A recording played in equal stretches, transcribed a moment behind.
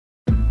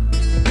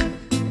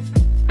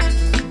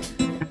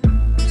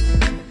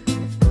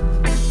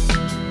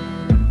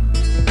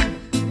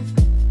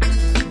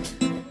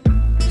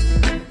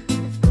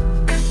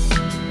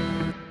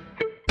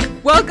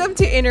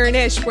Welcome to Inder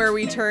Ish, where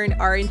we turn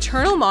our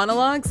internal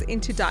monologues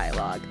into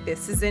dialogue.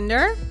 This is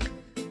Inder.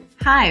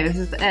 Hi, this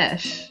is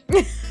Ish.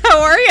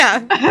 How are ya?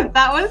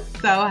 That was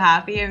so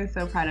happy. I'm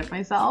so proud of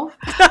myself.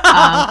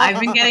 I've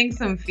been getting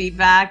some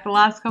feedback the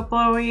last couple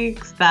of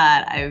weeks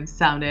that I've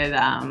sounded,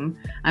 I'm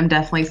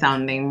definitely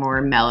sounding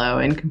more mellow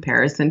in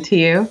comparison to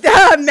you.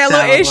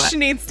 Mellow-ish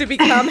needs to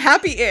become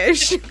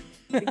happy-ish.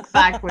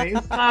 Exactly.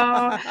 So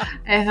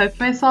I hooked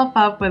myself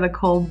up with a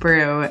cold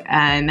brew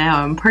and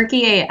now I'm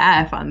perky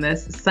AF on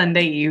this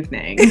Sunday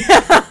evening.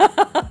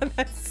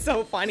 That's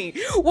so funny.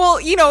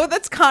 Well, you know,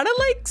 that's kind of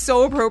like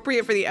so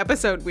appropriate for the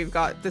episode we've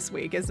got this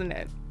week, isn't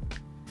it?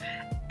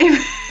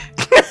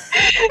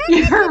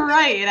 You're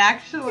right. It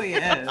actually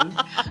is.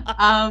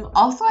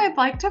 Also, I'd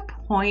like to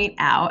point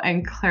out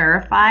and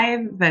clarify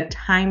the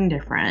time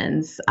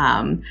difference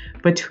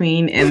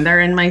between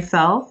Inder and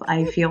myself.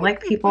 I feel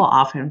like people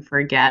often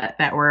forget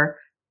that we're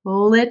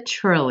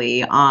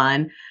literally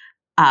on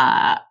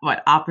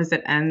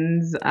opposite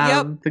ends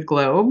of the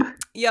globe.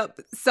 Yep.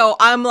 So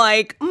I'm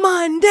like,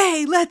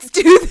 Monday, let's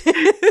do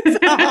this.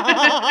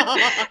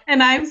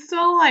 And I'm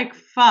still like,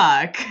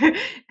 fuck,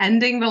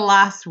 ending the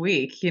last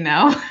week, you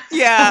know?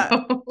 Yeah.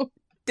 So.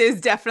 There's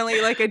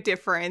definitely like a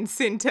difference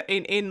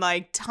in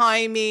like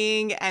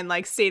timing and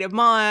like state of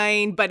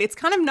mind, but it's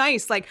kind of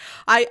nice. Like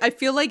I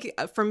feel like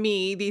for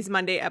me, these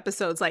Monday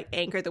episodes like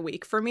anchor the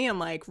week for me. I'm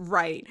like,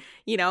 right,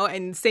 you know,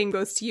 and same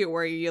goes to you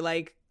where you're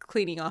like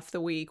cleaning off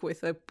the week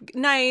with a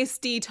nice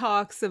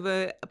detox of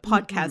a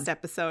podcast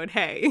episode.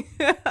 Hey.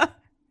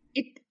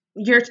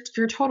 You're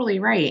totally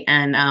right.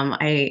 And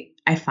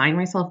I find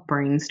myself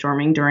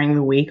brainstorming during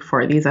the week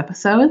for these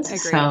episodes. Agreed.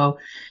 So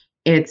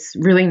it's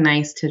really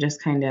nice to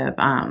just kind of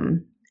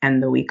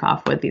end the week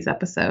off with these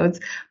episodes.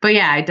 But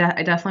yeah, I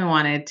definitely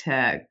wanted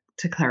to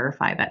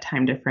clarify that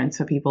time difference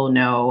so people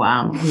know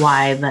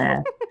why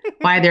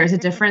there's a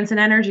difference in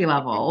energy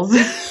levels.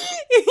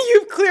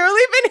 You've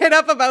clearly been hit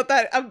up about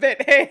that a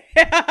bit.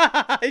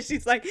 Hey,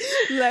 she's like,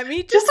 let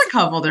me just a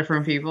couple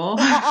different people.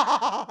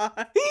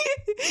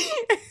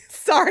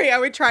 Sorry, I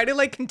would try to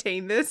like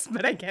contain this,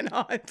 but I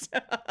cannot.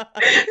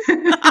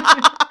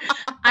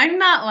 I'm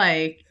not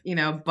like, you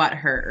know,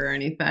 butthurt or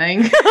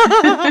anything.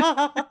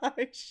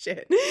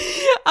 Shit.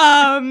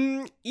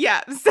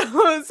 Yeah.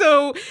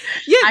 So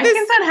yeah. I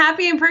can sound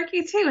happy and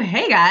perky too.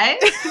 Hey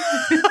guys.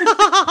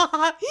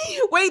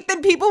 Wait,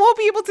 then people won't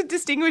be able to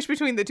distinguish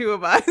between the two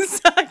of us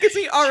because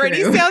we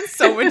already sound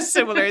so much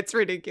similar. It's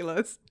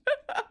ridiculous.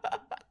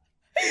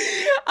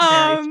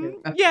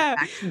 Yeah.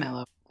 Back to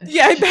mellow.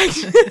 Yeah,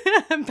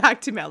 back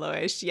to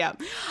mellow-ish, yeah.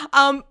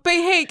 But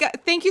hey,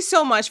 thank you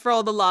so much for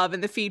all the love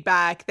and the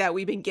feedback that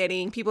we've been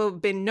getting. People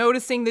have been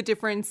noticing the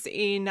difference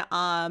in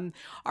our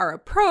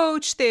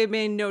approach. They've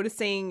been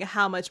noticing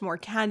how much more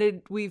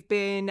candid we've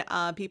been.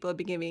 People have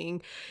been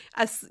giving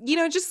us, you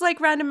know, just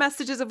like random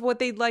messages of what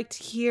they'd like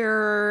to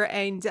hear.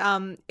 And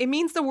it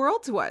means the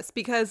world to us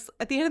because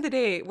at the end of the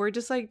day, we're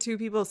just like two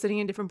people sitting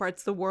in different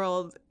parts of the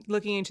world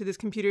looking into this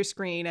computer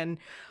screen and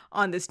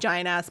on this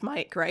giant ass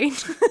mic, right?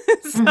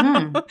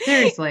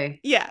 Seriously.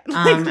 Yeah.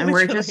 And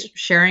we're just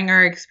sharing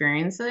our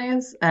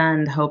experiences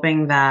and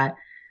hoping that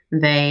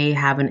they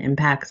have an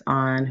impact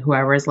on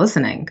whoever is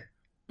listening.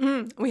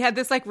 We had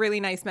this like really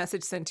nice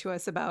message sent to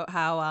us about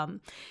how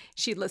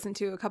she'd listened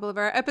to a couple of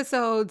our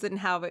episodes and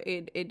how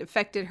it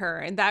affected her.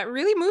 And that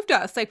really moved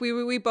us. Like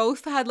we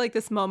both had like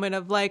this moment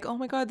of like, oh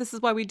my God, this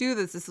is why we do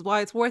this. This is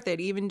why it's worth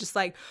it. Even just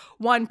like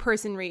one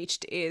person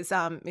reached is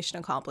mission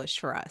accomplished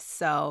for us.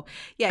 So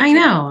yeah. I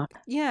know.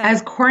 Yeah.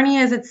 As corny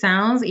as it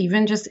sounds,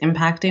 even just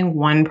impacting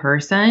one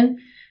person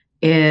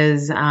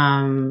is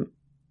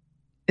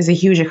a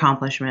huge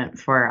accomplishment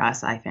for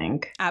us, I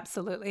think.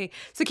 Absolutely.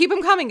 So keep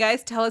them coming,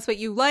 guys. Tell us what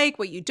you like,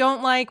 what you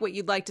don't like, what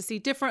you'd like to see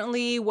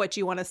differently, what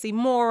you want to see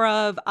more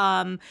of.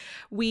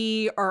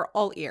 We are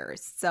all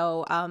ears.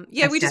 So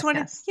just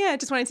wanted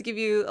to give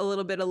you a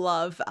little bit of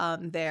love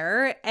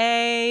there.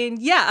 And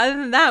yeah, other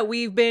than that,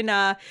 we've been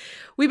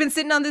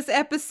sitting on this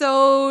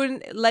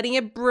episode, letting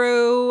it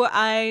brew,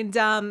 and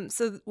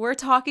so we're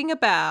talking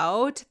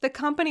about the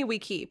company we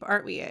keep,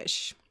 aren't we,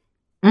 Ish?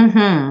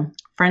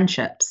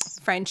 Friendships,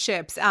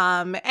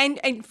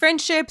 and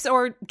friendships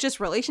or just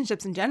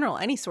relationships in general,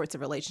 any sorts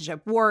of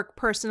relationship, work,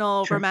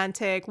 personal,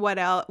 romantic,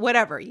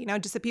 whatever, you know,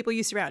 just the people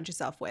you surround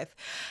yourself with.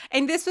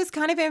 And this was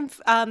kind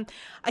of,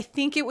 I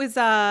think it was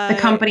the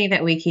company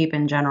that we keep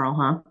in general,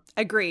 huh?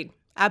 Agreed.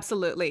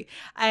 Absolutely.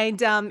 And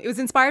it was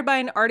inspired by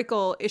an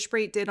article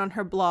Ishpreet did on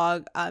her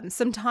blog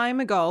some time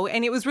ago.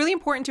 And it was really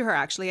important to her,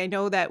 actually. I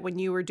know that when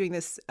you were doing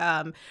this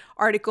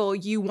article,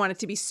 you wanted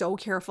to be so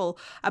careful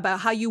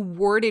about how you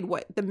worded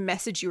what the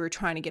message you were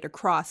trying to get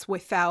across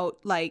without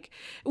like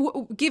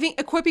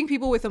equipping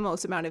people with the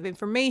most amount of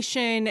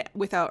information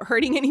without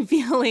hurting any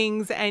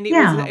feelings. And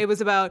it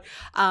was about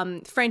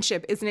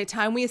friendship. Isn't it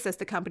time we assess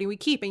the company we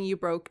keep? And you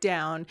broke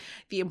down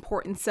the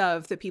importance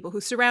of the people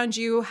who surround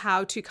you,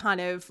 how to kind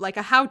of like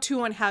a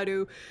how-to on how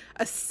to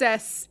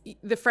assess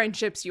the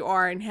friendships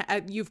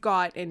you've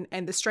got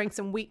and the strengths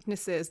and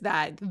weaknesses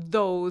that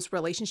those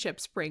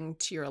relationships bring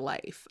to your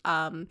life.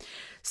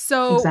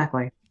 So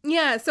exactly.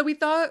 Yeah, so we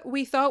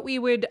thought we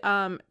would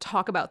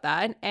talk about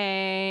that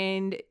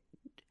and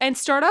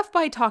start off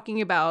by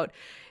talking about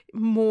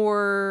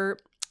more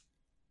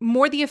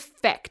the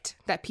effect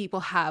that people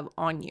have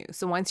on you.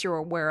 So once you're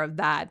aware of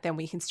that, then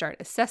we can start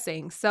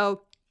assessing.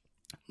 So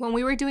when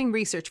we were doing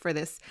research for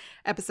this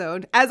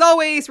episode, as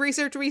always,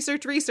 research.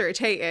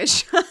 Hey,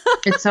 Ish.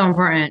 It's so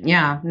important.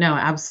 Yeah, no,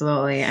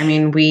 absolutely. I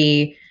mean,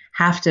 we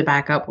have to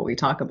back up what we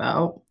talk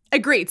about.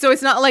 Agreed. So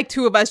it's not like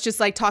two of us just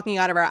like talking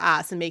out of our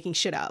ass and making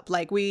shit up.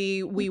 Like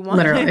we want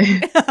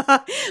Literally.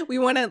 we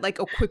want to like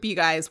equip you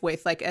guys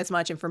with like as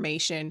much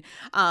information.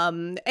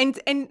 And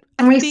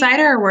we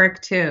cite our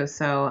work too.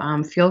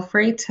 So feel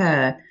free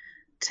to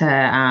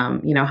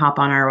hop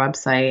on our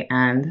website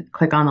and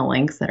click on the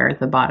links that are at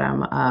the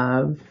bottom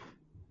of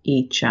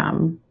each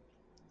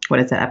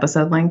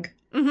episode link.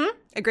 Mm-hmm.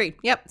 Agreed.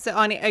 Yep. So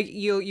on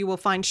you will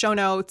find show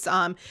notes,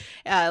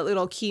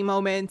 little key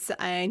moments,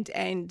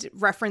 and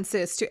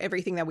references to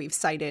everything that we've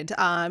cited.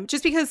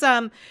 Just because,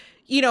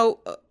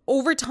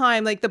 over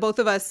time, like the both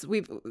of us,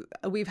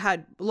 we've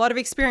had a lot of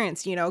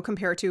experience,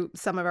 compared to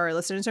some of our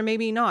listeners, or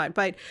maybe not.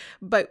 But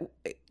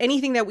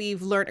anything that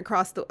we've learned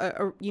across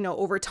the,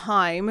 over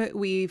time,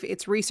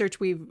 it's research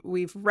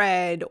we've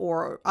read,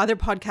 or other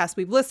podcasts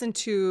we've listened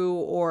to,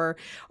 or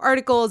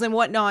articles and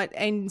whatnot.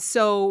 And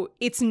so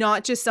it's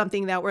not just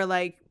something that we're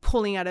like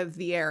pulling out of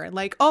the air and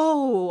like,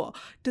 oh,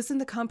 doesn't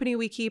the company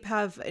we keep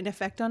have an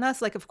effect on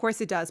us? Like, of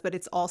course it does, but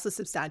it's also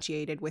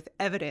substantiated with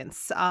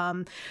evidence.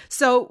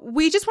 So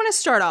we just want to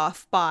start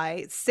off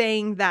by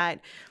saying that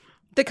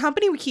the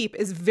company we keep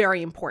is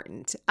very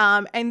important.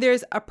 And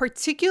there's a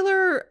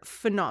particular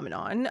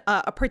phenomenon,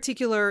 a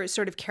particular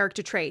sort of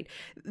character trait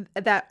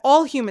that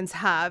all humans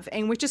have,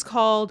 and which is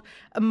called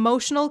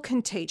emotional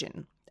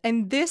contagion.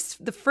 And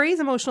the phrase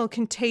emotional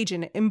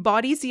contagion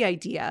embodies the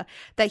idea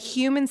that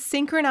humans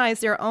synchronize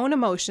their own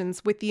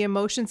emotions with the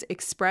emotions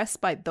expressed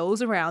by those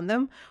around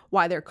them,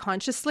 whether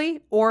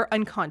consciously or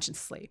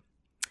unconsciously.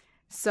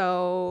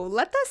 So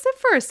let that sit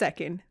for a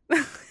second.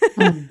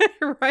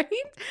 Right?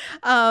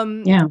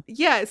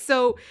 Yeah.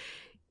 So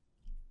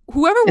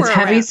whoever we're it's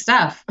heavy around,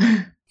 stuff.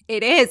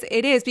 It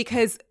is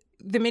because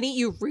the minute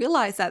you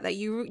realize that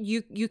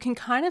you can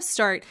kind of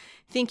start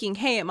thinking,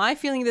 hey, am I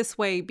feeling this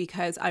way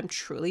because I'm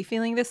truly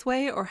feeling this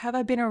way, or have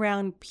I been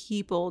around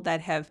people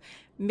that have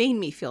made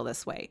me feel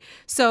this way?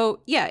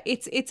 So yeah,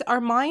 it's our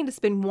mind has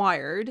been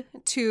wired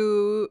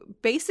to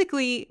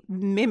basically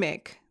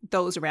mimic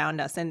those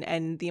around us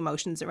and the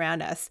emotions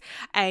around us.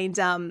 And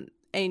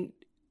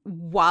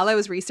while I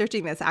was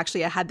researching this,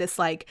 actually, I had this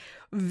like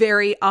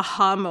very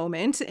aha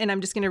moment, and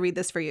I'm just going to read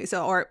this for you.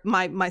 So, or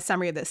my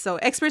summary of this. So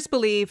experts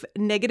believe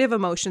negative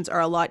emotions are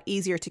a lot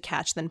easier to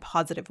catch than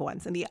positive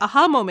ones. And the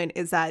aha moment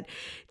is that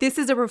this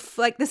is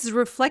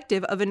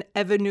reflective of an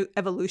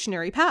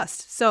evolutionary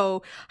past.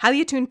 So highly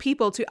attuned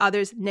people to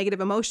others'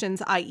 negative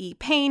emotions, i.e.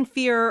 pain,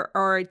 fear,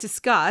 or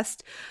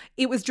disgust,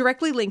 it was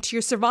directly linked to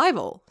your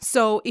survival.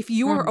 So if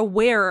you were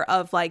aware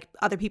of like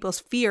other people's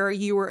fear,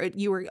 you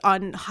were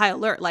on high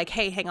alert, like,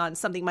 hey, hang on,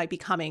 something might be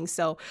coming,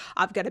 so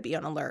I've got to be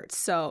on alert.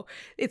 So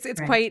it's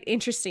right. Quite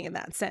interesting in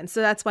that sense. So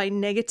that's why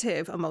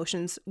negative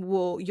emotions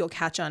you'll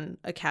catch a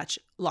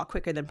lot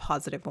quicker than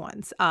positive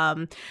ones.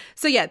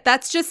 So yeah,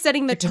 that's just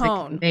setting the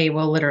tone. They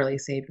will literally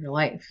save your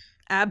life.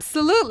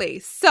 Absolutely.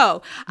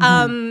 So,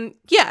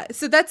 yeah,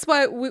 so that's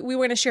why we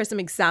want to share some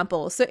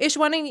examples. So Ish,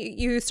 why don't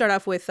you start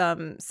off with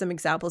some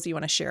examples you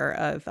want to share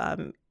of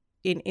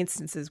in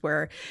instances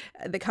where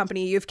the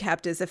company you've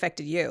kept has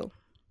affected you?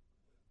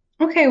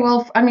 Okay,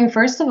 well, I mean,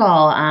 first of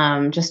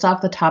all, just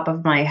off the top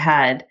of my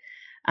head,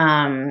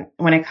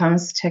 when it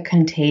comes to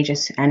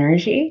contagious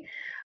energy,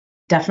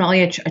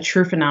 definitely a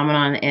true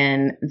phenomenon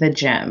in the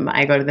gym.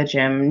 I go to the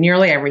gym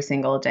nearly every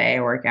single day.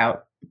 I work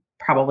out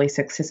probably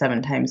 6 to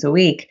 7 times a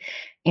week.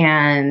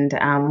 And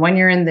when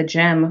you're in the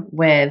gym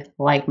with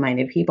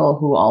like-minded people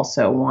who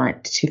also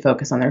want to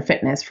focus on their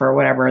fitness for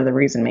whatever the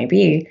reason may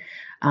be,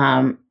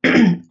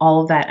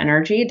 all of that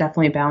energy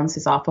definitely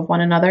bounces off of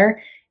one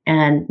another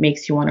and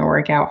makes you want to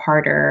work out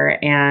harder.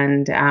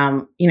 And,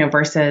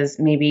 versus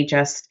maybe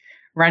just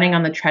running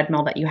on the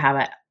treadmill that you have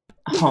at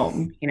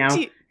home,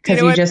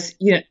 because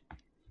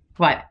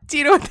what? Do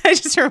you know what that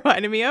just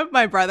reminded me of?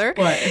 My brother.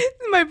 What?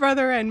 My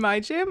brother and my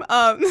gym.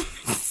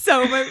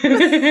 So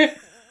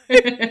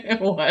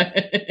what?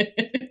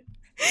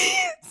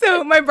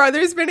 So my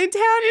brother's been in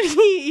town, and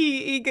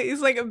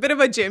he's like a bit of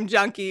a gym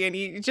junkie, and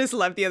he just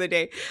left the other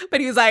day. But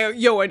he was like,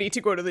 yo, I need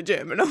to go to the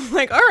gym. And I'm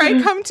like, all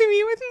right, come to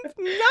me with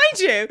my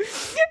gym.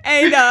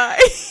 And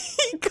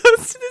he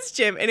goes to this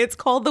gym, and it's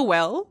called The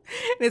Well,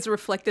 and it's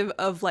reflective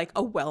of like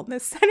a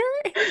wellness center.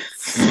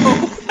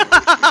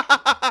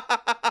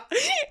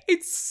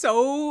 It's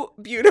so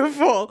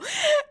beautiful.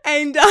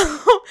 And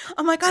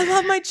I'm like, I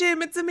love my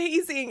gym. It's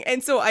amazing.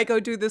 And so I go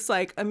do this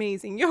like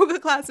amazing yoga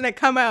class, and I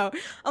come out.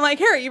 I'm like,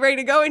 here, are you ready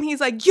to go? And he's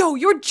like, yo,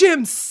 your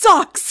gym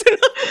sucks. And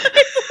I'm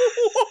like,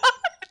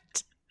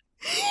 what?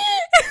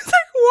 And it's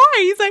like, why?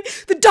 He's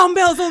like, the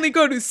dumbbells only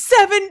go to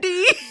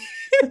 70.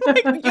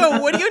 Like, yo,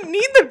 what do you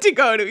need them to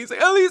go to? He's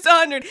like, at least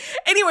 100.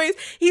 Anyways,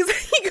 he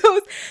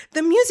goes,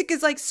 the music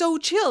is like so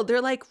chill.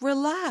 They're like,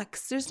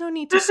 relax. There's no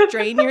need to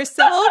strain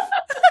yourself.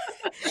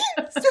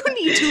 There's no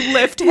need to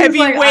lift heavy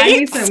like,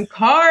 weights. I need some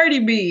Cardi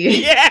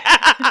B. Yeah.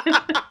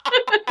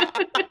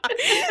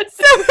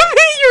 So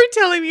you were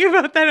telling me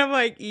about that. I'm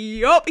like,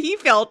 yup, he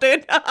felt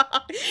it.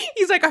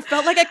 He's like, I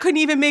felt like I couldn't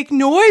even make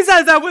noise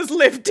as I was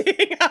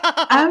lifting.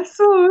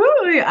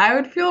 Absolutely. I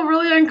would feel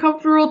really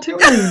uncomfortable too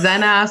in a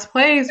zen-ass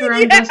place where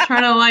I'm just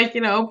trying to, like,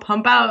 you know,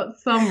 pump out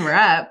some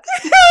reps.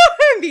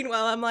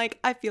 Meanwhile, I'm like,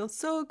 I feel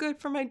so good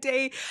for my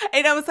day.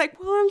 And I was like,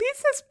 well, at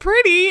least it's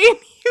pretty. And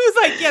he was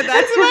like, yeah,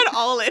 that's about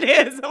all it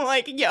is. I'm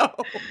like, yo.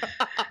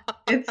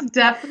 It's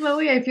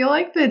definitely, I feel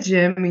like the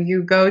gym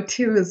you go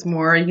to is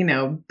more, you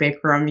know,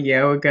 Bikram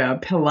yoga,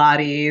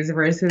 Pilates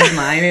versus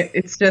mine.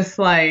 It's just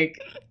like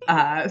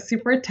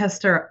super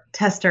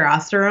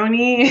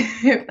testosterone-y,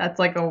 if that's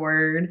like a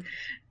word,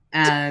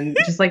 and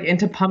just like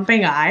into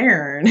pumping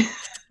iron.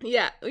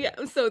 Yeah.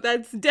 So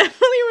that's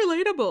definitely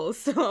relatable.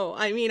 So,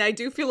 I mean, I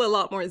do feel a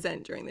lot more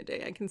zen during the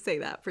day. I can say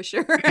that for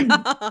sure.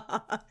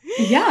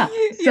 Yeah.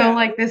 So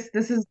like this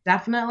is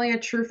definitely a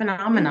true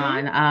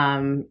phenomenon.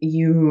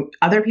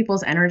 Other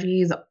people's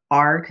energies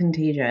are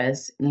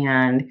contagious,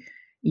 and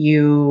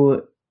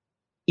you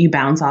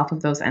bounce off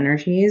of those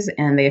energies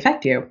and they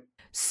affect you.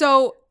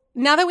 So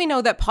now that we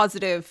know that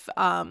positive,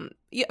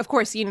 of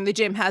course, you know, the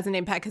gym has an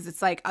impact because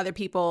it's like other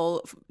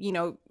people, you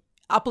know,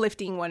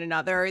 uplifting one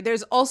another.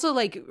 There's also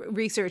like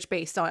research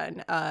based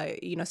on,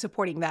 you know,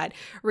 supporting that.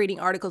 Reading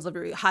articles of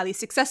really highly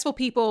successful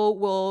people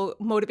will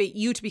motivate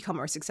you to become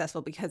more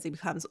successful because it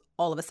becomes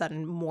all of a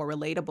sudden more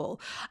relatable.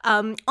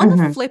 On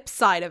the flip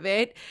side of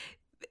it,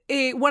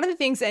 one of the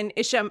things, and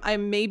Isha, I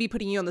may be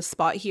putting you on the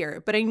spot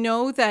here, but I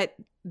know that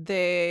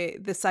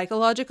the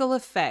psychological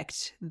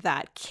effect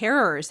that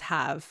carers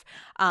have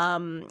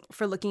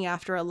for looking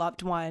after a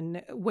loved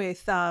one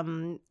with,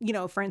 you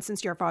know, for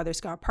instance, your father's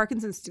got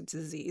Parkinson's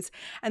disease,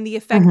 and the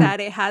effect that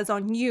it has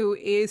on you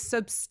is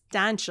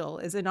substantial,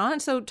 is it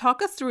not? So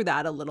talk us through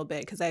that a little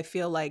bit, because I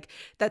feel like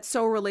that's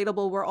so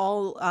relatable. We're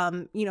all,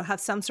 you know, have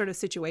some sort of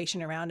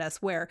situation around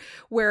us where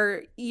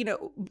you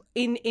know,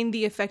 in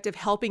the effect of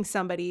helping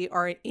somebody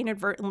or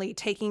inadvertently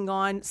taking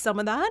on some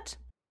of that.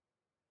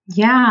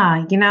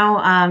 Yeah, you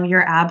know,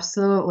 you're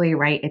absolutely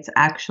right. It's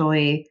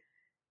actually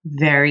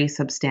very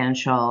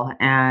substantial.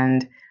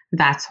 And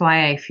that's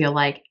why I feel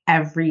like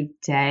every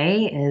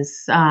day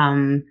is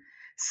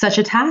such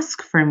a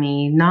task for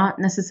me, not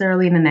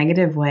necessarily in a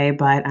negative way,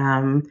 but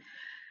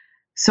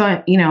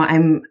so you know,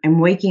 I'm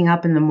waking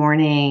up in the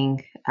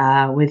morning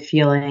with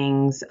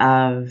feelings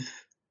of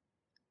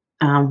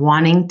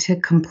wanting to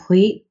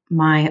complete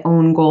my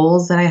own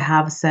goals that I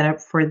have set up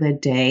for the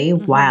day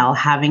while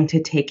having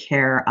to take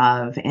care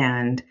of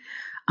and,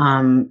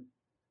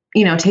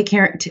 you know,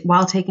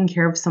 while taking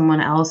care of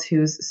someone else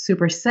who's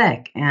super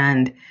sick,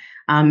 and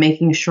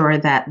making sure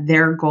that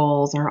their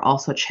goals are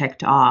also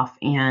checked off.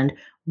 And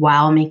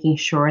while making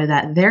sure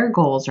that their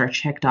goals are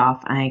checked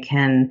off, I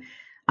can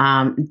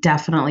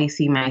definitely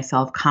see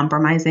myself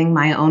compromising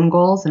my own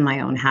goals and my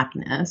own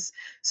happiness.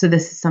 So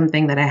this is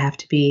something that I have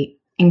to be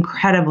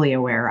incredibly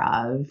aware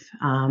of.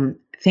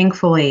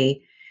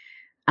 Thankfully,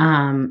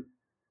 I'm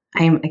a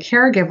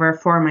caregiver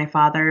for my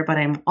father, but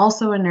I'm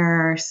also a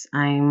nurse.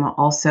 I'm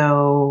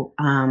also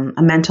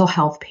a mental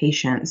health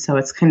patient, so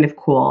it's kind of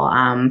cool.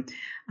 I'm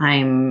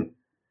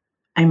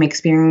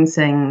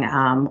experiencing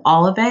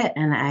all of it,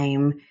 and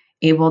I'm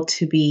able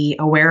to be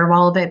aware of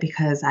all of it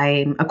because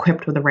I'm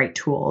equipped with the right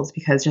tools,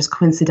 because just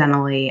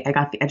coincidentally, I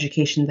got the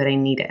education that I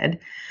needed.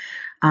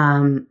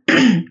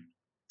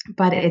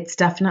 But it's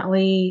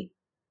definitely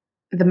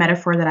the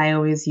metaphor that I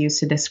always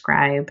use to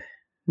describe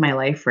my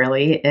life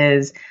really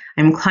is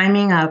I'm rock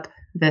climbing up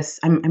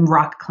this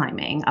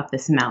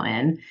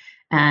mountain.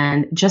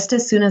 And just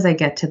as soon as I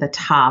get to the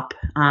top,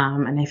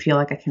 and I feel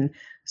like I can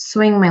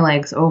swing my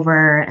legs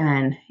over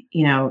and,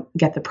 you know,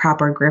 get the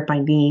proper grip I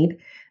need,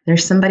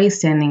 there's somebody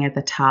standing at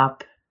the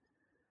top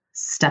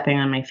stepping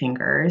on my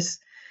fingers.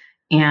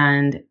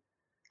 And,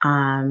 you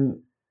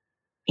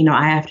know,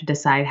 I have to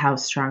decide how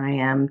strong I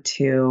am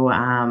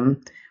to,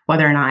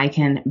 whether or not I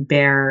can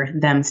bear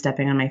them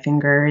stepping on my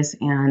fingers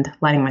and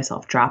letting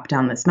myself drop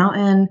down this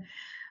mountain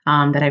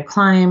that I've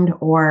climbed,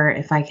 or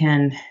if I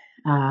can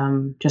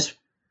just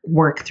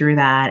work through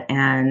that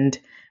and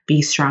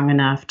be strong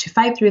enough to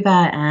fight through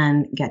that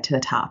and get to the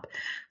top.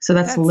 So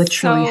that's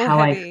literally so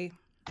how heavy.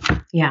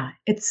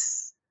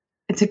 it's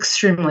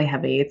extremely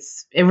heavy.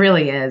 It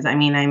really is. I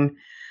mean, I'm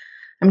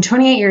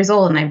 28 years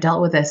old and I've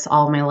dealt with this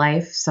all my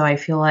life. So I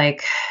feel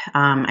like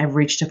I've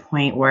reached a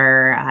point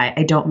where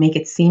I don't make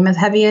it seem as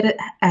heavy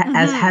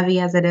as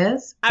heavy as it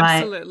is.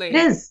 Absolutely. But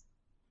it is.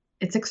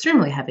 It's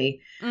extremely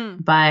heavy.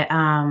 But,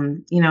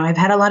 you know, I've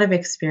had a lot of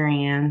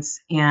experience,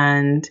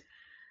 and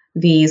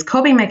these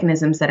coping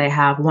mechanisms that I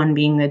have, one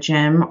being the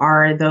gym,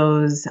 are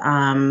those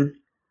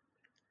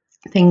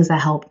things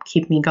that help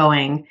keep me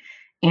going.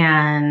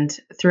 And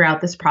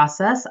throughout this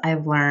process,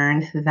 I've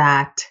learned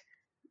that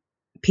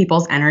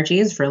people's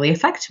energies really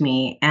affect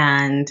me.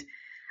 And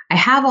I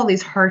have all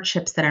these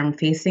hardships that I'm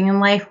facing in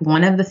life.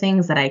 One of the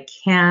things that I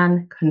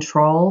can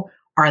control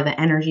are the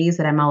energies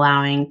that I'm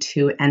allowing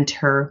to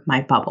enter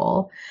my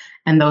bubble.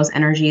 And those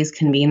energies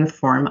can be in the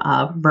form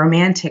of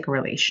romantic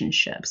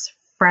relationships,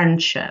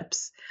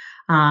 friendships,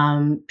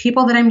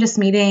 people that I'm just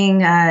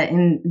meeting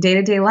in day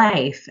to day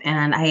life.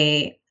 And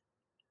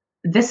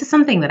this is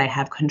something that I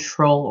have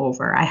control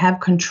over. I have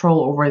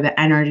control over the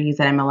energies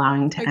that I'm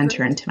allowing to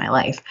enter Agreed. into my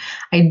life.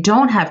 I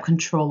don't have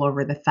control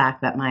over the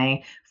fact that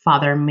my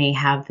father may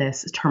have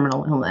this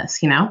terminal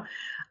illness, you know?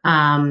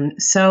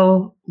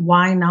 So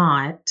why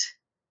not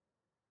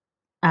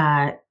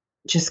uh,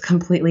 just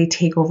completely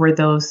take over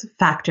those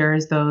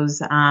factors,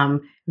 those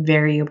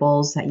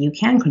variables that you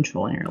can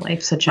control in your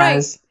life, such Right.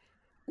 as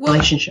Well,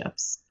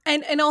 relationships?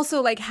 and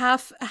also like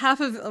half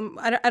of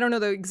I don't know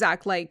the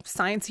exact like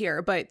science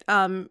here, but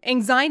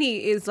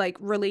anxiety is like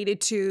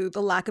related to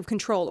the lack of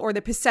control or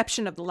the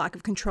perception of the lack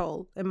of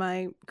control. Am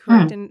I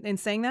correct Hmm. in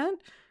saying that?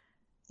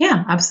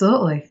 Yeah,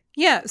 absolutely.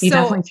 Yeah. You So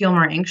definitely feel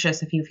more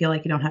anxious if you feel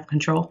like you don't have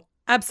control.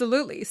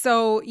 absolutely.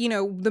 So,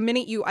 the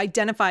minute you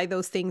identify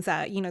those things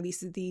that,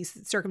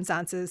 these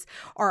circumstances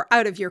are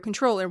out of your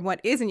control and what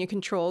is in your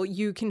control,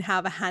 you can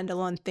have a handle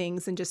on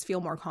things and just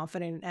feel more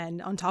confident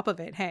and on top of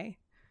it. Hey.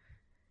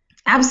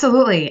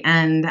 Absolutely.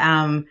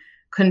 And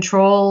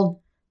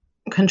control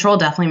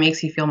definitely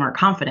makes you feel more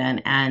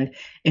confident. And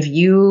if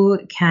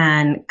you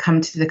can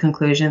come to the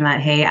conclusion that,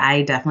 hey,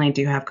 I definitely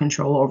do have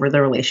control over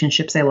the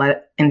relationships I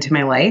let into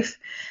my life,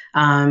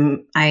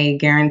 I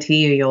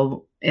guarantee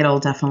it'll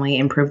definitely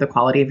improve the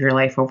quality of your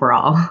life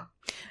overall.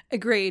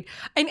 Agreed.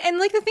 And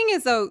like the thing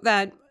is though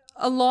that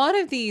a lot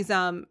of these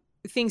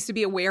things to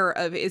be aware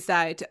of is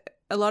that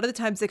a lot of the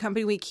times the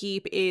company we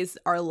keep is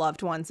our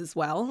loved ones as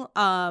well.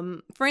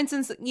 For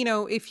instance,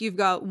 if you've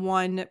got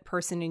one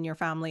person in your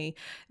family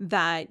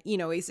that,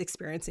 is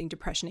experiencing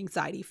depression,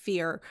 anxiety,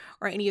 fear,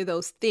 or any of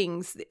those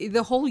things,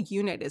 the whole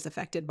unit is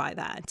affected by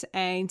that.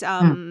 And,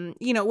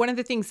 Mm. one of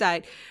the things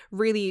that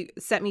really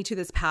set me to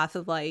this path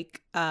of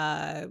like,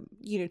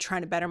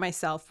 trying to better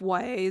myself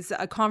was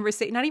a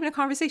conversation, not even a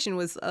conversation,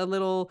 was a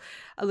little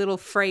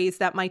phrase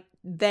that my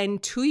then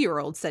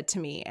 2-year-old said to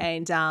me.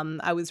 And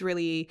I was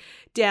really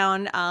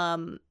down,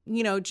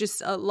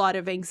 just a lot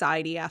of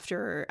anxiety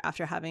after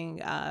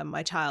having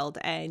my child,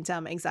 and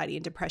anxiety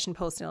and depression,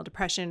 postnatal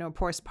depression, or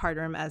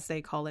postpartum as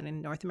they call it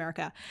in North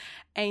America.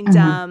 And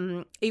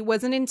Mhm. it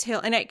wasn't until,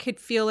 and I could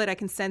feel it, I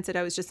can sense it,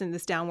 I was just in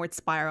this downward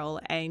spiral.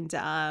 And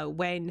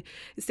when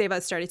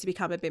Seva started to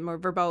become a bit more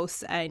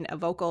verbose and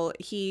vocal,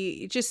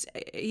 he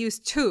was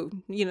 2,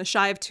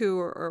 shy of 2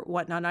 or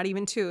whatnot, not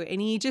even 2.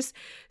 And he just,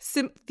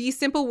 these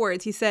simple words,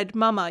 he said,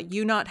 "Mama,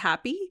 you not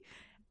happy?"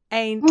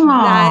 And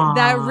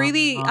that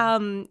really Aw.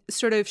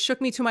 sort of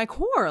shook me to my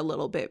core a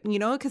little bit,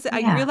 because I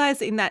Yeah.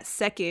 realized in that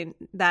second,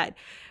 that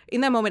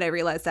in that moment, I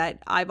realized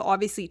that I've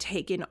obviously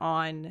taken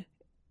on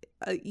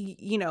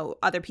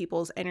other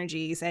people's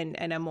energies, and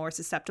I'm more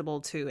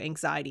susceptible to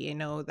anxiety. I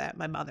know that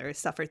my mother has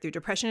suffered through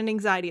depression and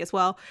anxiety as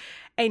well.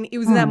 And it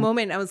was in that Mm.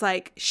 moment I was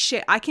like,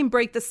 shit, I can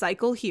break the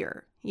cycle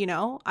here.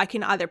 I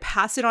can either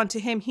pass it on to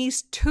him.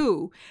 He's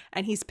 2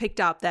 and he's picked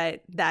up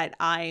that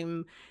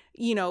I'm,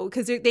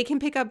 because they can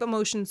pick up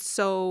emotions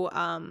so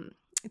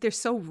they're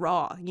so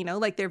raw,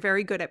 like they're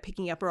very good at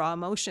picking up raw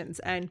emotions.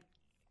 And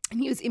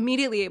he was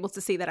immediately able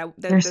to see that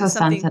They're that so there's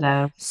something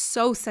sensitive.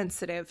 so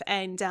sensitive.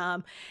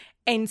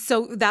 And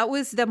so that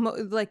was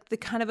like the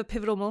kind of a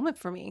pivotal moment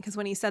for me, because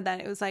when he said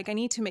that, it was like, I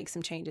need to make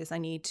some changes. I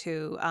need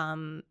to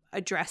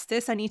address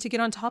this. I need to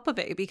get on top of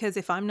it, because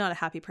if I'm not a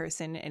happy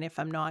person, and if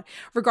I'm not,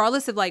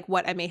 regardless of like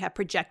what I may have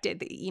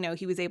projected,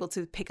 he was able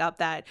to pick up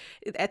that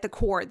at the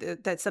core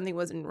that something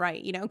wasn't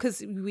right,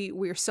 because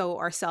we're so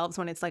ourselves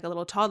when it's like a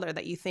little toddler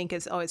that you think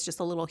is, oh, it's just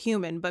a little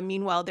human, but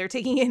meanwhile they're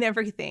taking in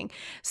everything.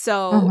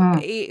 So Hmm.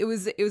 it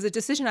was a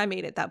decision I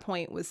made at that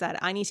point, was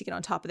that I need to get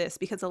on top of this,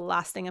 because the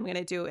last thing I'm going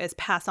to do is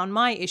pass on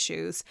my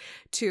issues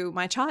to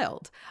my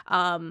child.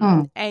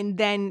 Mm. And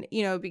then,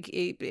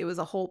 it was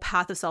a whole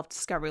path of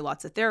self-discovery,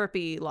 lots of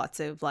therapy,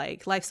 lots of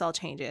like lifestyle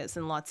changes,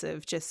 and lots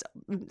of just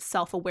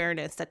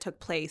self-awareness that took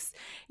place,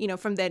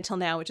 from then till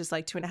now, which is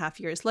like 2.5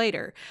 years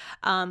later.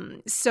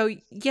 So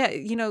yeah,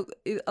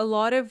 a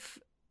lot of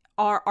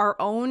our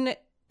own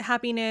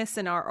happiness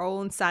and our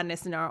own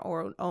sadness and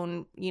our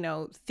own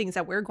things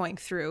that we're going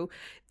through,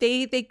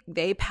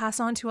 they pass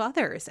on to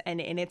others, and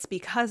it's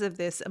because of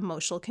this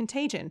emotional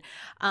contagion.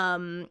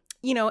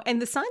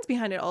 And the science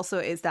behind it also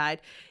is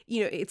that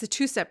it's a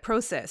 2-step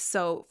process.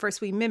 So first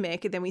we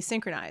mimic, and then we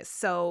synchronize.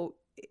 So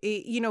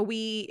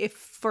if,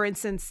 for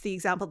instance, the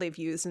example they've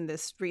used in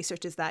this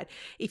research is that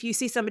if you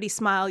see somebody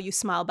smile, you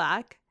smile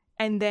back,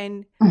 and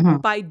then Hmm.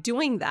 by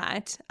doing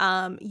that,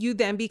 you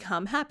then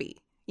become happy.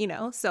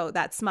 So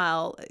that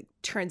smile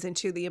turns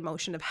into the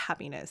emotion of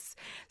happiness.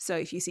 So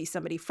if you see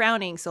somebody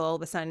frowning, so all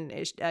of a sudden,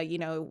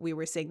 we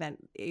were saying that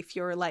if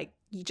you're like,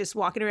 you just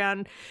walking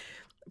around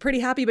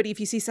pretty happy, but if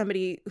you see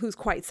somebody who's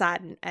quite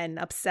sad and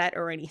upset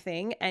or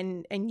anything,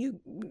 and you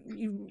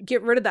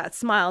get rid of that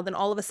smile, then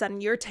all of a sudden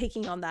you're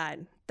taking on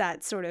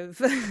that sort of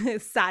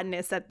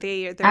sadness that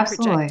they're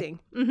Absolutely. projecting.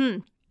 Mm-hmm.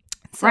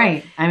 So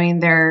Right. I mean,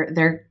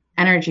 their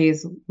energy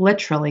is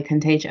literally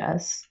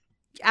contagious.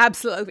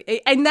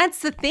 absolutely. And that's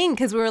the thing,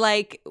 because we're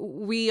like,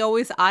 we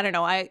always, I don't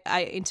know, I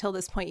until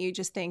this point, you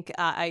just think,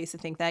 I used to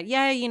think that,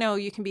 yeah, you know,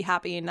 you can be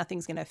happy and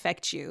nothing's going to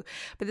affect you.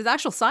 But there's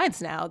actual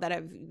science now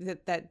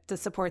that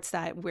supports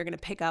that we're going to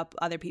pick up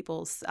other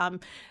people's,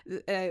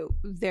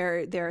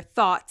 their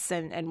thoughts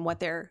and what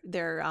they're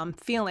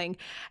feeling.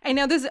 And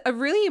now there's a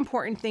really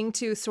important thing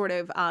to sort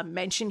of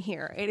mention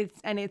here.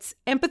 It's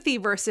empathy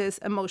versus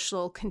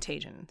emotional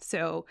contagion.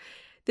 So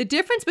the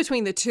difference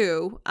between the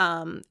two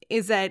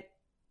is that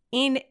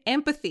in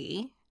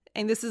empathy,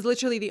 and this is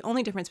literally the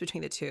only difference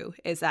between the two,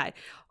 is that,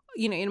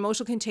 you know, in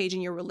emotional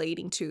contagion, you're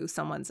relating to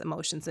someone's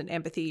emotions, and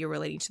empathy, you're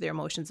relating to their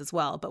emotions as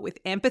well. But with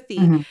empathy,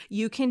 Mhm.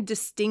 you can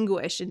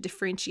distinguish and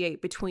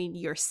differentiate between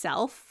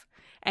yourself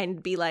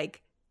and be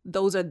like,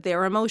 those are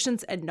their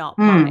emotions and not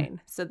Mm,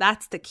 mine. So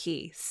that's the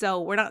key. So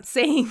we're not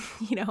saying,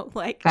 you know,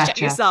 like shut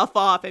gotcha. yourself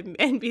off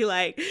and be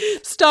like,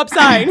 stop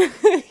sign,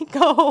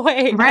 go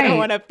away. I don't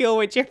want Right. to feel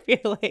what you're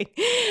feeling.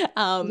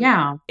 Um,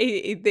 Yeah.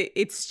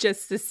 it's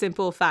just the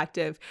simple fact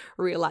of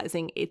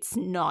realizing it's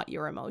not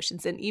your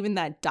emotions. And even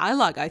that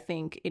dialogue, I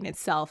think in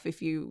itself, if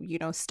you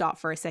know, stop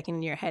for a second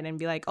in your head and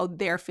be like, oh,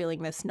 they're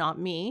feeling this, not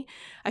me.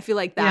 I feel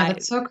like Yeah, that.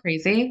 that's so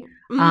crazy.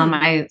 Mm,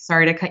 I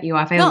sorry to cut you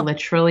off. I no,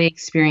 literally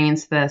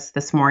experienced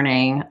this morning.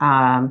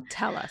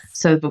 tell us.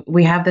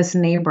 We have this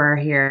neighbor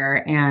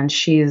here, and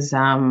she's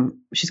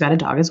got a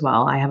dog as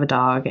well. I have a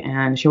dog,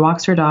 and she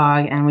walks her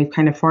dog, and we've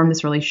kind of formed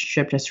this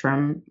relationship just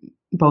from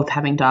both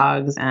having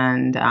dogs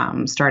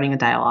and starting a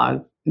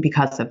dialogue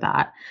because of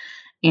that.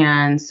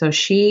 And so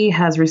she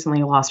has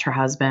recently lost her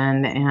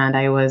husband, and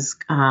I was,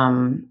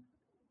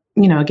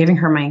 giving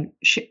her my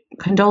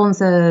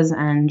condolences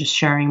and just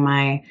sharing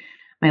my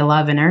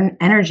love and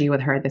energy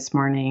with her this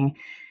morning.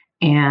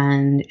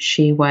 And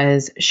she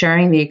was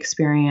sharing the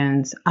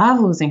experience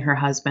of losing her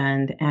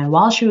husband. And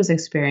while she was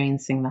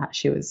experiencing that,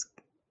 she was,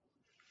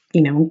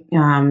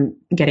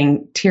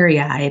 getting teary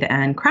eyed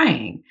and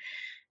crying.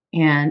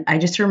 And I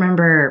just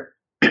remember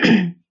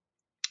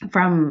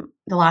from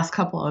the last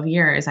couple of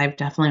years, I've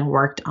definitely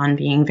worked on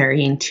being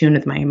very in tune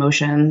with my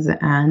emotions.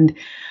 And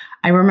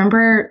I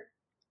remember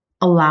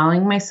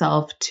allowing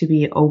myself to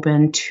be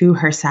open to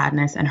her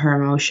sadness and her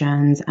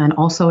emotions, and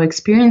also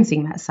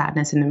experiencing that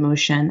sadness and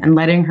emotion and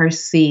letting her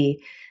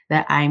see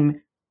that I'm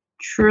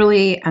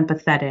truly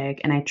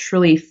empathetic and I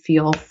truly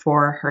feel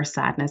for her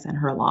sadness and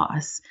her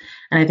loss.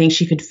 And I think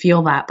she could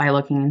feel that by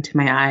looking into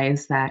my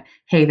eyes that,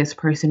 hey, this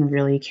person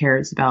really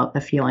cares about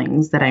the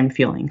feelings that I'm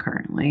feeling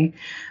currently.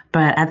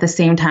 But at the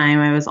same time,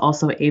 I was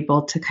also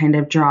able to kind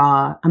of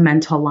draw a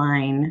mental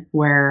line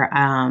where,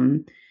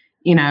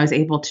 I was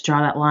able to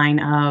draw that line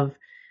of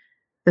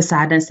the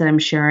sadness that I'm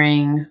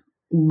sharing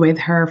with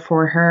her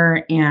for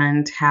her,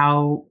 and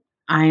how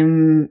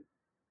I'm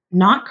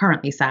not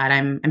currently sad.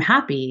 I'm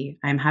happy.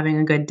 I'm having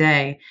a good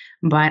day,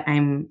 but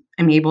I'm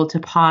able to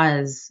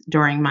pause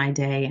during my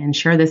day and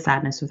share the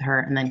sadness with her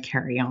and then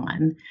carry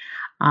on.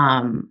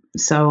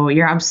 So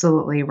you're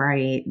absolutely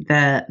right.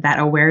 That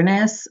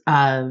awareness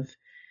of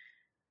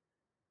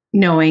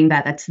knowing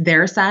that it's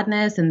their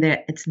sadness and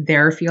that it's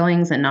their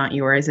feelings and not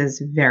yours is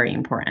very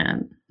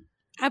important.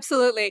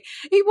 Absolutely.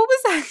 Hey, what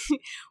was that?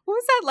 What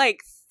was that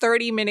like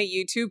 30-minute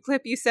YouTube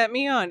clip you sent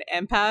me on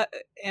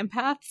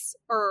empaths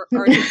or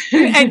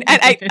and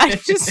I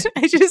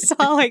just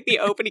saw like the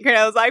opening credit.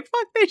 I was like,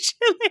 fuck this shit.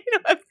 I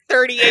don't have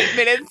 38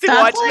 minutes to That's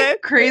watch like this.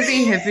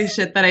 crazy hippie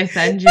shit that I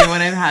send you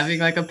when I'm having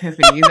like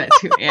epiphanies at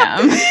 2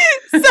 a.m.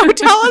 So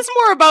tell us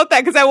more about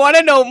that, because I want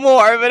to know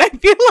more. But I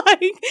feel like,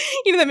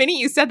 the minute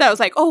you said that, I was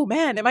like, oh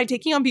man, am I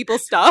taking on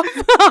people's stuff?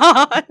 What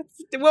was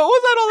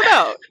that all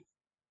about?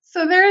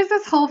 So there is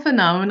this whole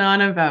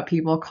phenomenon about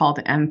people called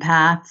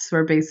empaths,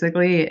 where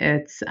basically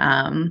it's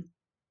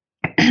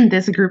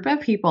this group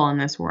of people in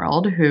this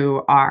world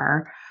who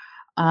are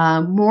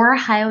more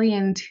highly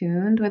in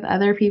tuned with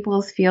other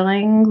people's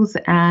feelings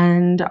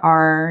and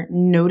are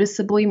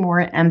noticeably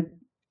more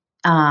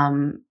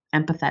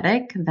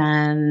empathetic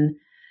than,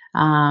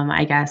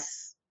 I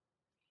guess,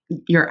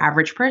 your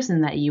average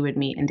person that you would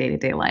meet in day to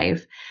day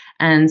life.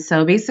 And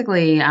so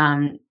basically,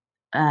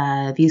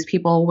 these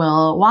people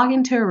will walk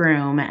into a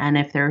room, and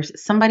if there's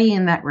somebody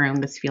in that room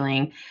that's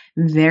feeling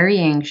very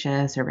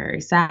anxious or very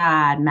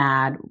sad,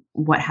 mad,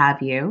 what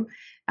have you,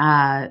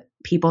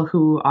 people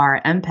who are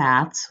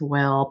empaths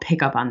will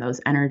pick up on those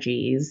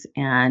energies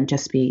and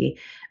just be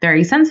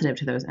very sensitive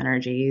to those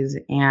energies.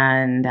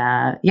 And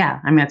yeah,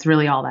 I mean, that's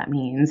really all that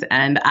means.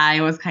 And I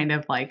was kind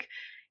of like,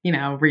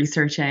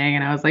 researching,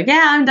 and I was like,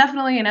 yeah, I'm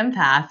definitely an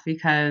empath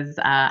because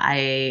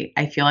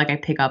I feel like I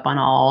pick up on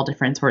all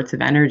different sorts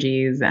of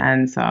energies.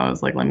 And so I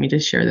was like, let me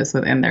just share this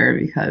with Inder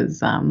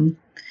because I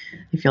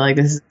feel like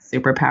this is a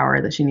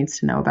superpower that she needs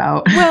to know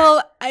about.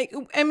 Well,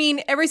 I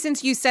mean, ever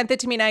since you sent it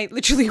to me, and I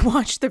literally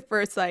watched the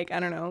first, like, I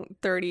don't know,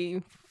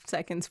 30,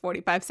 seconds,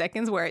 45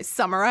 seconds, where I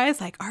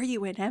summarized, like, are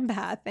you an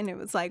empath? And it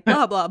was like,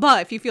 blah, blah, blah.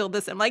 If you feel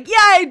this, I'm like, yeah,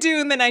 I do.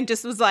 And then I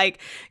just was like,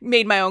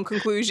 made my own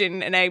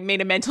conclusion, and I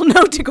made a mental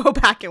note to go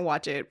back and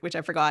watch it, which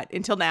I forgot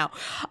until now.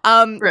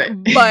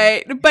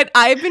 Right. But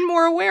I've been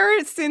more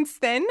aware since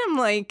then. I'm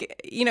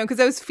like, you know, because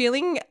I was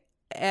feeling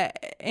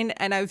and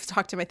I've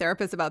talked to my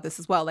therapist about this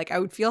as well. Like, I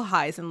would feel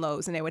highs and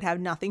lows, and it would have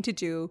nothing to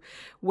do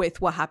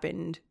with what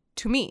happened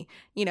to me,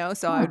 you know.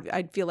 So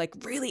I'd feel like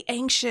really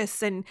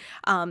anxious, and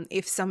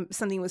if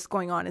something was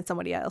going on in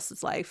somebody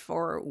else's life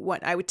or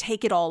what, I would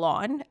take it all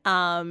on.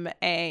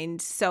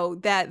 And so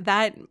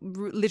that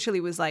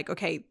literally was like,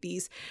 okay,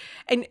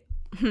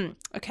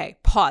 okay,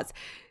 pause.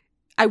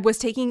 I was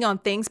taking on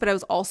things, but I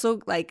was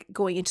also like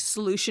going into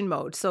solution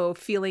mode. So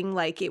feeling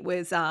like it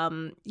was,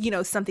 you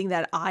know, something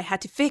that I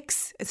had to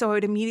fix. So I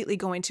would immediately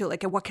go into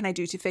like, what can I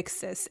do to fix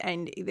this?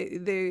 And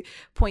the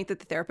point that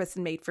the therapist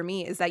had made for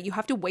me is that you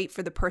have to wait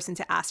for the person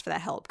to ask for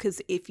that help.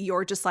 Because if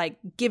you're just like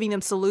giving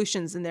them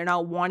solutions and they're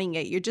not wanting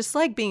it, you're just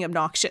like being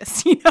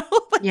obnoxious, you know,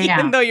 like,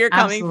 even though you're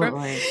coming from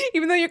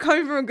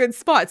a good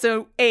spot.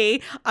 So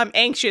A, I'm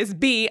anxious.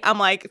 B, I'm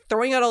like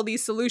throwing out all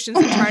these solutions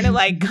and trying to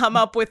like come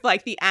up with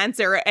like the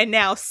answer. And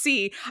now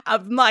C,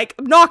 I'm like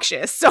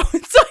obnoxious. So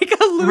it's like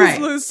a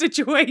lose-lose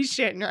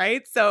situation,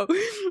 right? So,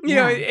 you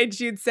know, and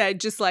she'd said,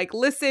 just like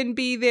listen,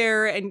 be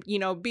there, and, you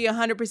know, be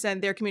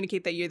 100% there,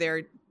 communicate that you're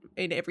there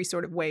in every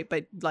sort of way,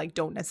 but like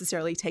don't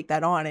necessarily take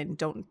that on and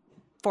don't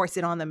force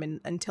it on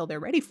them until they're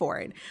ready for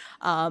it.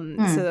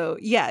 So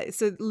yeah,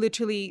 so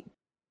literally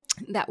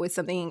that was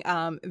something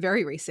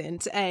very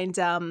recent. And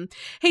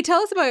hey,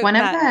 tell us about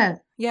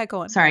yeah,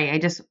 go on.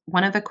 Sorry,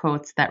 one of the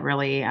quotes that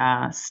really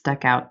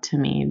stuck out to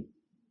me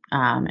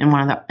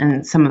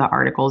in some of the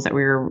articles that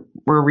we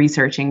were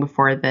researching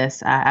before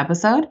this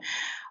episode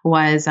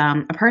was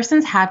a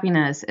person's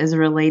happiness is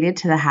related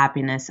to the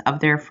happiness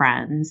of their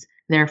friends'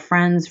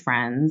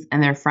 friends,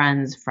 and their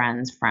friends'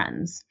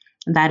 friends.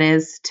 That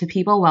is, to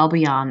people well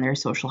beyond their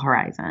social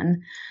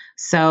horizon.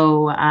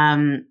 So,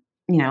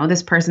 you know,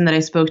 this person that I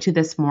spoke to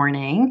this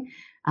morning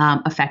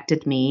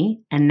affected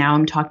me, and now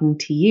I'm talking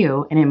to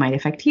you, and it might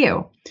affect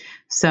you.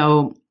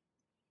 So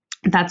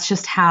that's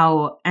just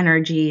how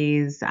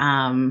energies,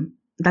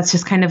 that's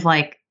just kind of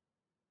like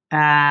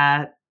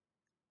how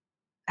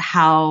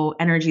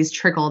energies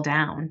trickle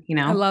down, you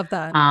know? I love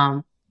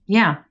that.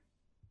 Yeah.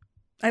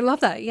 I love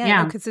that.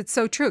 Yeah. Because it's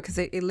so true. Because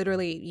it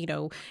literally, you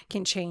know,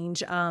 can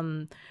change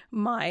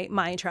my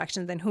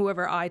interactions and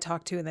whoever I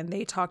talk to and then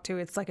they talk to.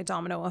 It's like a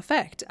domino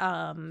effect.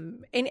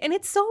 And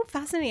it's so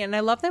fascinating. And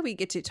I love that we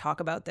get to talk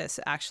about this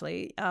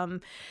actually,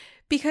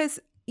 because,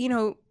 you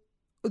know,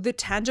 the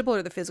tangible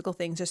or the physical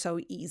things are so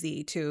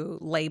easy to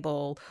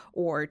label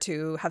or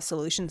to have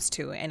solutions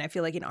to. And I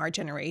feel like in our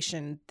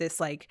generation, this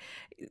like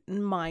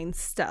mind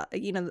stuff,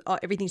 you know,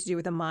 everything to do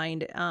with the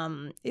mind,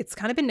 it's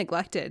kind of been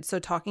neglected. So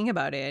talking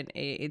about it,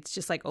 it's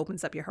just like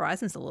opens up your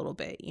horizons a little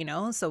bit, you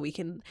know, so we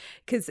can,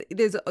 because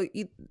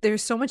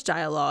there's so much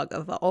dialogue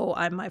of, oh,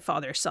 I'm my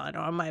father's son or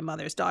I'm my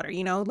mother's daughter,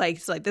 you know, like,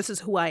 it's like, this is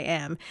who I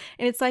am.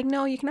 And it's like,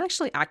 no, you can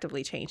actually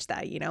actively change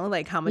that, you know,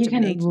 like how much you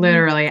can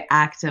literally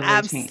actively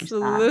change that.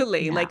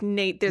 Absolutely. Like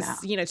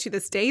you know, to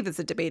this day, there's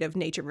a debate of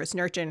nature versus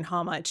nurture and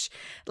how much,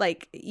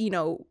 like, you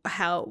know,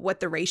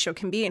 what the ratio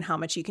can be and how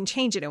much you can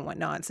change it and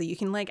whatnot. So you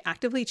can like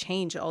actively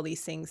change all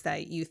these things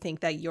that you think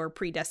that you're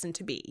predestined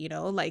to be, you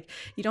know, like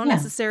you don't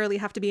necessarily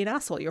have to be an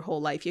asshole your whole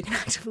life. You can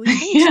actively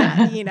change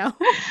that, you know?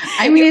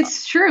 I mean,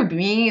 it's true.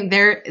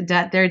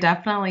 There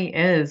definitely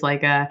is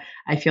like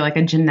I feel like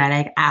a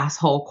genetic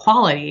asshole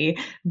quality,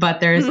 but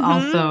there's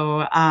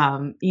also,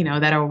 you know,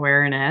 that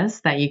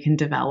awareness that you can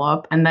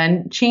develop and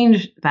then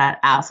change that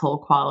asshole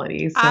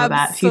quality so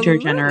that future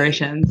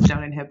generations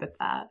don't inhibit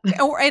that.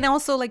 And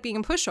also like being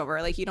a pushover,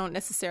 like you don't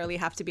necessarily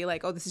have to be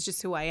like, oh, this is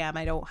just who I am.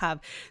 I don't have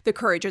the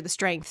courage or the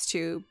strength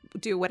to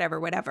do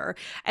whatever.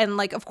 And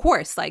like, of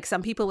course, like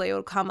some people, it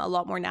will come a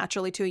lot more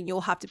naturally to, and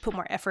you'll have to put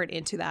more effort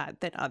into that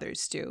than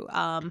others do.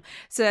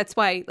 So that's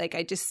why, like,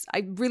 I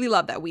really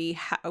love that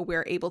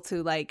we're able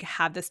to like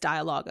have this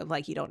dialogue of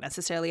like, you don't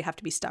necessarily have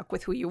to be stuck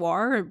with who you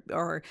are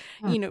or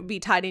you know, be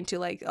tied into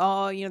like,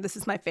 oh, you know, this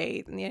is my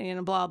faith and, you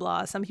know, blah,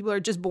 blah. Some people are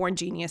just born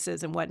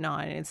geniuses and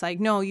whatnot. And it's like,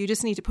 no, you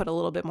just need to put a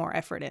little bit more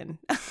effort in.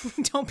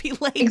 Don't be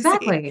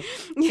lazy.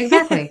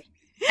 Exactly.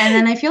 And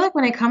then I feel like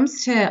when it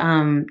comes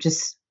to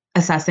just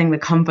assessing the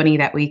company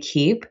that we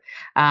keep,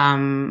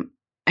 I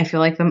feel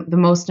like the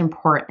most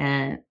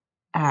important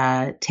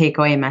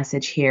takeaway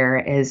message here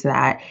is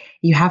that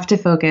you have to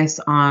focus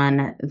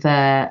on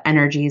the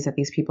energies that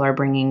these people are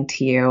bringing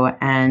to you.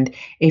 And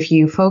if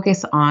you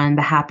focus on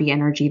the happy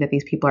energy that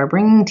these people are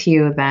bringing to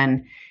you,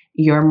 then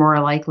you're more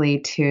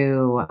likely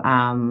to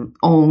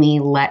only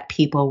let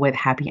people with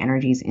happy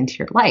energies into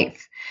your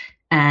life.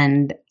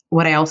 And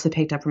what I also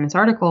picked up from this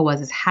article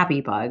was happy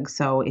bugs.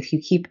 So if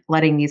you keep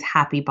letting these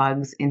happy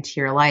bugs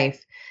into your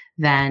life,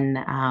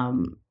 then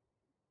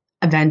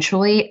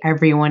eventually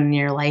everyone in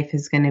your life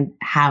is going to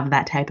have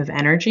that type of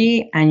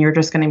energy, and you're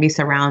just going to be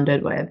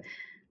surrounded with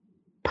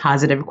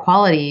positive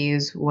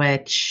qualities,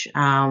 which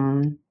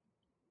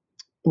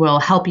will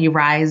help you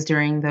rise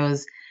during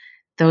those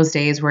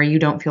days where you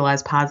don't feel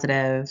as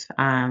positive.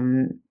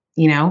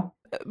 You know?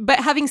 But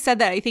having said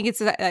that, I think it's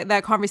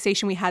that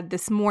conversation we had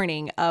this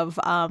morning of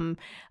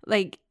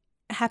like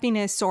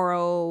happiness,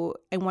 sorrow,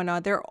 and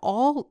whatnot. They're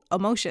all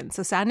emotions.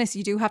 So sadness,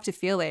 you do have to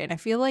feel it. And I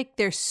feel like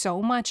there's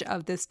so much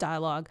of this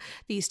dialogue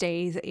these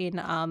days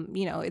in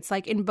it's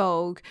like in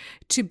vogue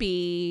to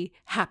be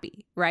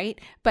happy,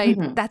 right?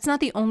 But that's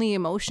not the only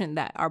emotion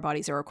that our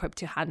bodies are equipped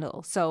to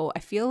handle. So I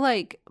feel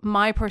like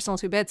my personal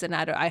two bits, and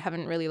I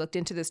haven't really looked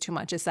into this too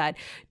much, is that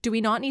do we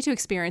not need to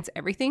experience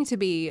everything to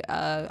be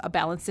a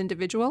balanced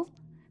individual?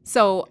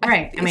 So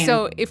Right. I mean,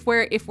 so if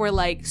we're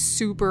like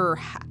super,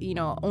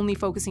 only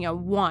focusing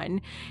on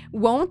one,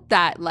 won't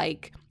that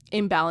like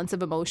imbalance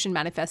of emotion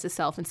manifest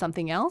itself in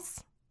something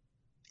else?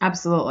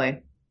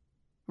 absolutely.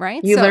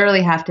 Right. You So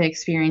literally have to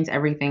experience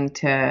everything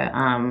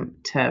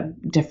to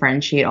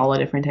differentiate all the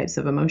different types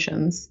of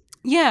emotions.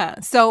 yeah.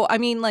 So, I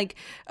mean, like,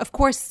 of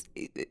course,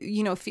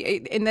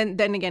 and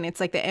then again, it's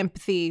like the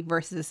empathy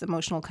versus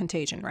emotional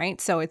contagion, right?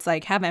 So it's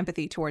like have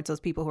empathy towards those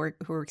people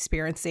who are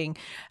experiencing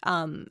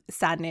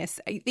sadness.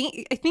 I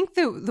think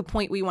the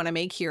point we want to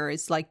make here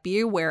is like be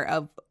aware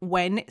of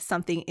when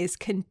something is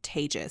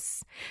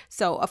contagious.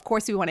 So, of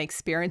course, we want to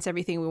experience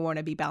everything. We want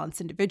to be balanced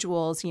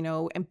individuals,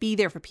 and be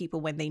there for people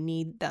when they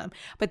need them.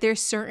 But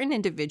there's certain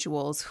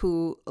individuals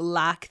who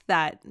lack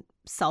that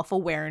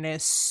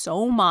self-awareness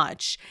so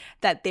much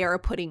that they're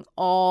putting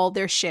all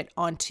their shit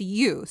onto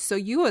you. So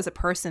you as a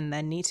person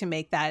then need to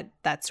make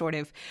that sort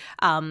of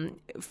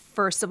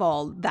first of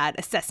all that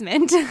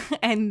assessment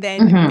and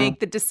then make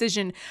the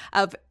decision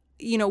of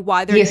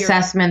why they're The here.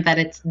 assessment that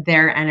it's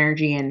their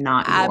energy and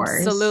not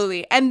yours.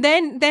 Absolutely. And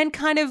then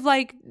kind of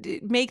like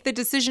make the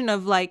decision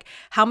of like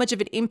how much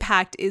of an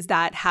impact is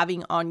that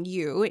having on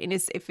you, and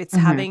if it's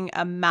having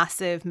a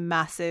massive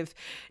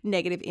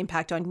negative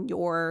impact on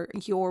your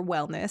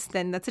wellness,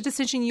 then that's a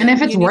decision you And if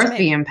it's you need to worth make.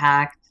 the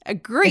impact,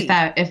 Agreed.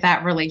 if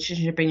that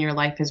relationship in your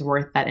life is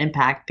worth that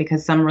impact,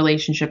 because some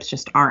relationships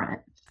just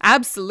aren't.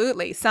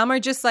 Absolutely. Some are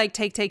just like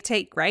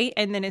take, right?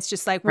 And then it's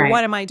just like, well, Right.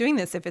 why am I doing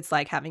this if it's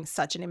like having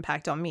such an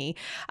impact on me?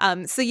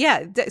 So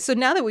yeah, so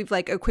now that we've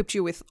like equipped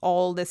you with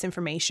all this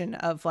information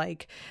of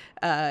like,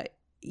 the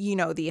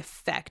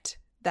effect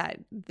that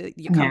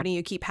your company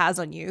you keep has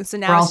on you. So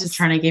now We're it's also just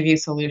trying to give you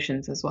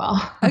solutions as well.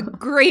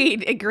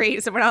 agreed.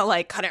 So we're not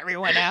like cut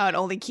everyone out,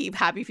 only keep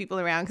happy people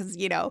around because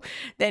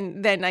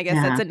then I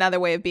guess that's another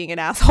way of being an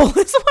asshole as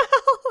well.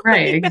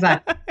 Right,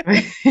 exactly.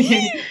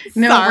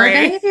 No, Sorry. we're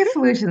gonna give you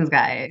solutions,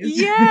 guys.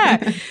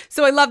 Yeah.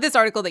 So I love this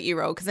article that you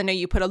wrote because I know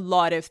you put a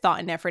lot of thought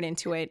and effort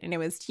into it. And it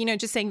was,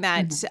 just saying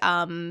that,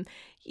 a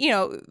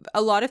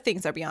lot of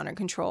things are beyond our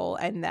control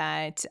and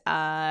that,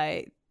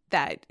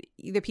 that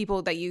the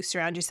people that you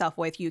surround yourself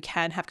with, you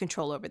can have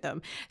control over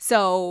them.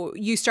 So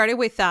you started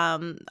with,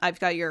 I've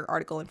got your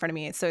article in front of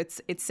me. So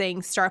it's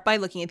saying start by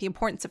looking at the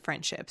importance of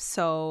friendships.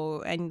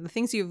 So, and the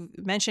things you've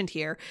mentioned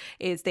here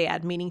is they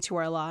add meaning to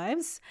our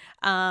lives.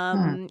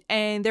 And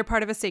they're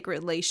part of a sacred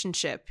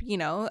relationship,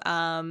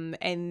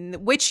 and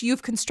which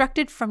you've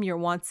constructed from your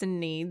wants and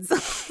needs.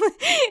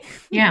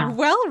 Yeah.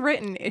 Well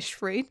written,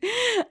 Ishpreet.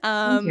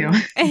 Thank you.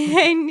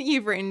 And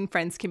you've written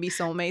friends can be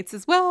soulmates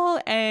as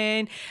well.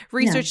 And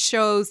research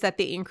shows that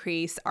they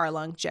increase our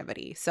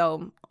longevity.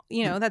 So,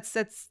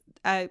 that's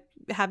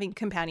having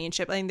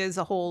companionship. I think there's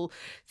a whole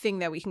thing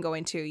that we can go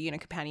into,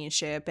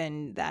 companionship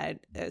and that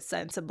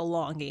sense of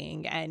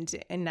belonging. And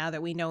now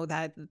that we know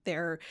that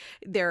their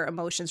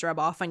emotions rub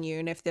off on you,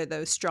 and if they're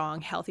those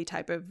strong, healthy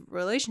type of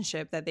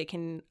relationship, that they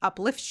can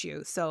uplift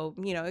you. So,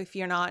 if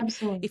you're not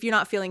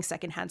feeling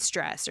secondhand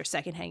stress or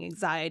secondhand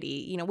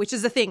anxiety, which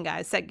is a thing,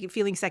 guys,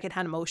 feeling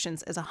secondhand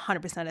emotions is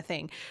 100% a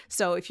thing.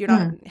 So if you're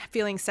not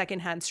feeling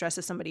secondhand stress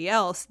of somebody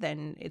else,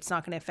 then it's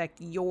not going to affect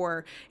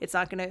it's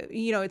not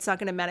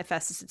going to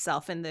manifest itself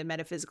in the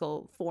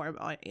metaphysical form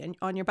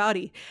on your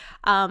body.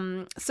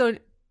 So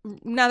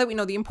now that we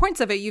know the importance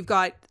of it, you've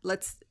got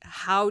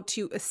how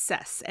to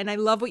assess. And I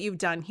love what you've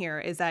done here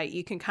is that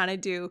you can kind of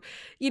do,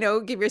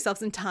 give yourself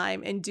some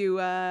time and do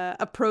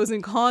a pros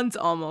and cons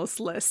almost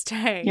list.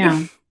 Hey.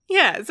 Yeah.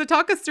 Yeah. So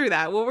talk us through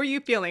that. What were you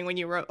feeling when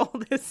you wrote all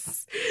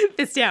this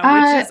down,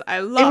 which is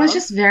I love. It was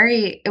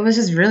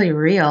just really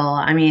real.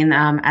 I mean,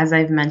 as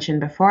I've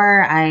mentioned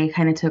before, I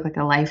kind of took like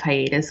a life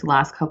hiatus the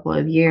last couple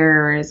of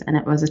years, and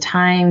it was a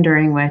time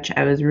during which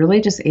I was really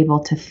just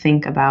able to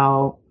think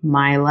about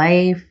my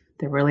life,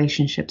 the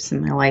relationships in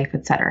my life,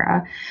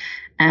 etc.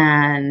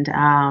 And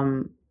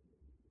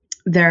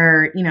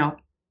there,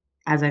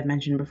 as I've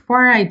mentioned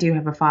before, I do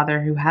have a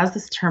father who has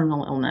this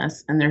terminal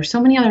illness, and there's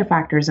so many other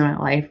factors in my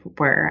life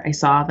where I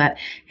saw that,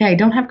 hey, I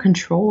don't have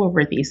control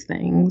over these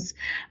things.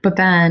 But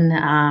then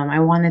I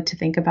wanted to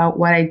think about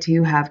what I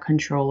do have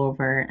control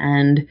over.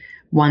 And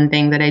one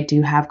thing that I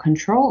do have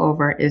control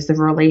over is the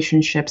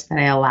relationships that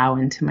I allow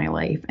into my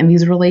life. And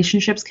these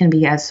relationships can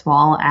be as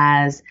small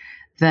as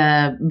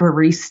the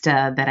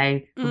barista that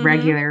I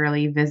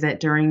regularly visit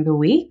during the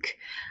week,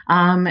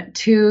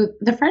 to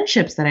the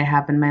friendships that I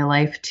have in my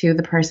life, to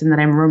the person that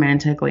I'm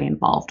romantically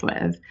involved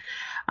with.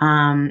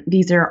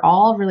 These are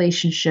all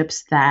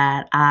relationships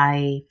that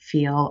I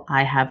feel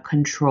I have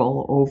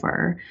control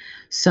over.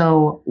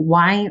 So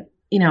why,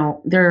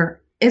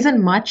 there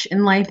isn't much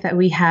in life that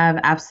we have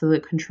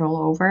absolute control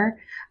over.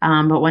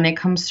 But when it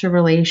comes to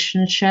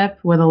relationship,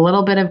 with a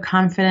little bit of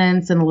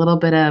confidence and a little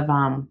bit of,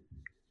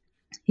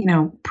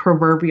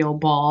 proverbial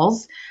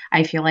balls,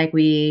 I feel like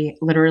we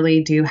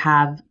literally do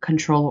have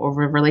control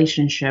over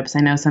relationships.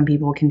 I know some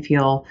people can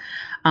feel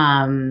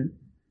um,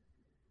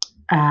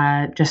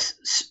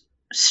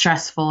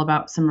 stressful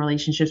about some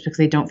relationships because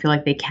they don't feel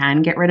like they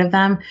can get rid of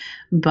them.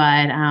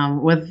 But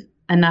with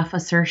enough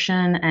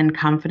assertion and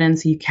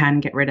confidence, you can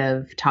get rid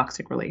of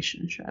toxic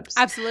relationships.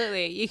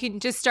 Absolutely. You can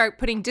just start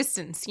putting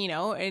distance,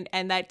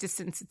 and that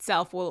distance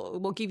itself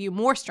will give you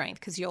more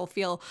strength because you'll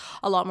feel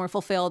a lot more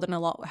fulfilled and a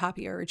lot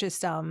happier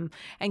just and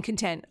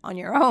content on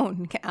your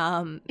own.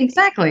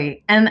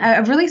 Exactly. And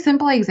a really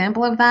simple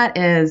example of that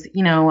is,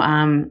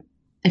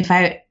 if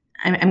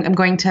I'm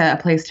going to a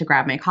place to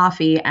grab my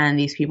coffee and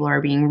these people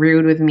are being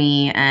rude with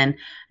me and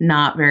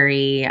not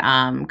very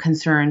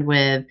concerned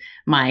with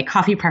my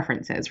coffee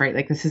preferences, right?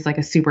 Like this is like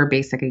a super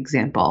basic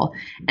example.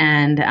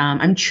 And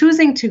I'm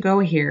choosing to go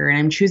here and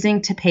I'm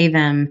choosing to pay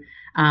them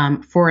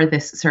for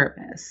this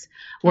service.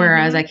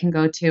 Whereas I can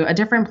go to a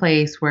different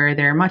place where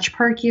they're much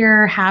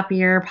perkier,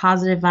 happier,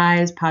 positive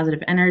vibes,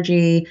 positive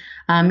energy.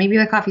 Maybe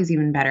the coffee's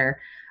even better.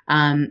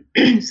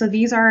 So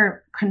these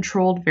are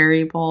controlled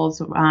variables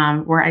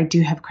where I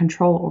do have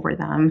control over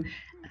them.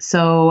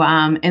 So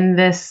in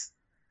this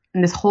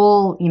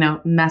whole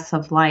mess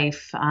of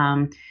life,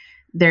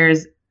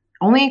 there's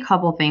only a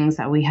couple things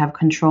that we have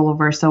control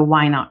over. So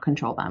why not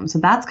control them? So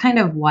that's kind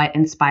of what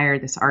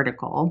inspired this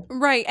article.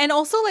 Right. And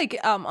also like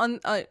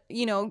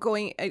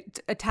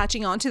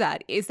attaching onto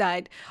that is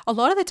that a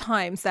lot of the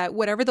times that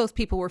whatever those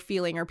people were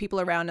feeling or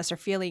people around us are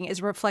feeling is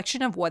a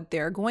reflection of what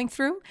they're going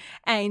through.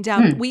 And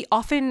we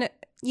often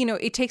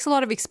it takes a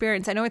lot of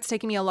experience. I know it's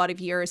taken me a lot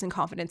of years and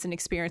confidence and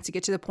experience to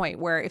get to the point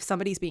where if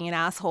somebody's being an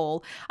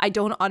asshole, I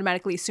don't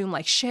automatically assume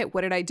like, shit,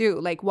 what did I do?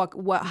 Like what,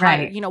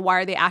 right. how, why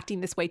are they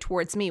acting this way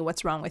towards me?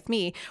 What's wrong with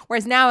me?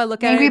 Whereas now I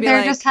look at it maybe and be they're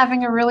like, just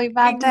having a really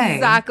bad day.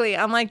 Exactly.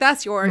 I'm like,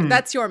 that's your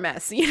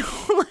mess,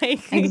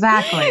 like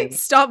exactly.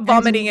 Stop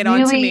vomiting it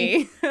onto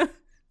me.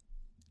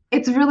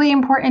 It's really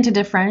important to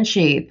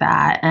differentiate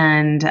that.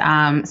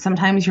 And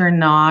sometimes you're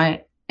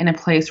not in a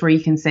place where you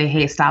can say,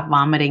 hey, stop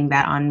vomiting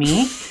that on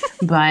me.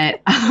 But,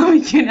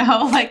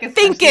 like,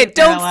 think it,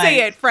 don't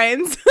say it,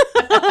 friends.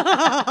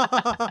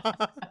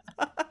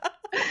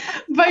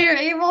 But you're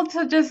able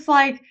to just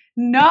like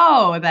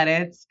know that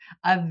it's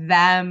a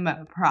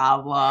them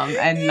problem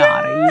and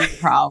not a you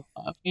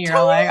problem. You're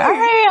totally. Like, all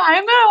right,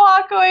 I'm going to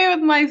walk away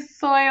with my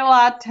soy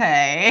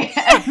latte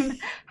and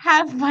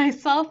have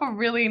myself a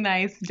really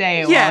nice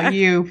day while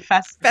you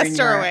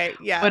fester away.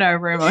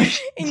 Whatever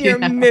emotion. In your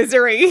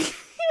misery.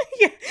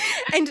 Yeah.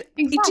 And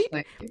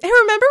exactly.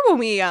 I remember when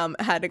we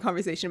had a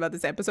conversation about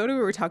this episode, we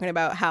were talking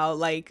about how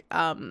like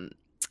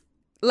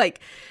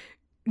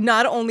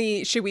not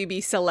only should we be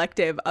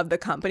selective of the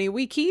company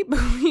we keep, but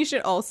we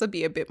should also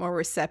be a bit more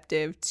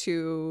receptive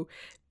to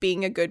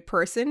being a good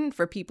person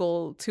for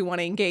people to want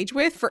to engage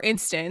with. For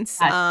instance,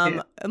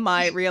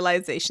 my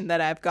realization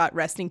that I've got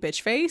resting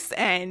bitch face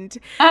and, so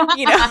I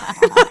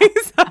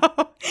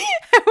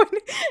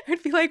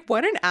would be like,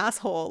 what an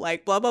asshole,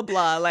 like blah, blah,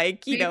 blah.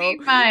 Like, Maybe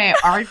my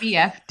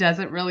RBF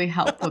doesn't really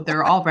help with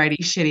their already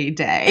shitty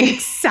day.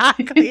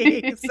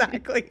 Exactly.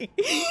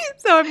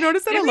 So I've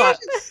noticed that maybe a lot. I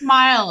should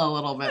smile a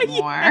little bit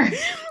more.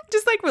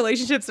 Just like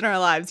relationships in our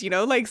lives,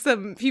 like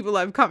some people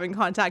I've come in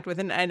contact with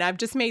and I've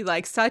just made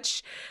like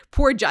such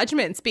poor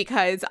judgments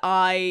because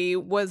I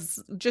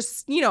was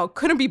just,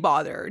 couldn't be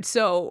bothered.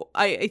 So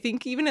I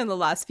think even in the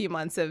last few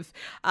months of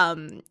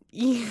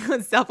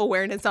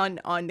self-awareness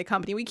on the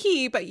company we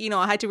keep, but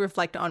I had to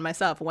reflect on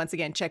myself once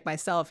again, check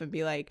myself and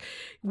be like,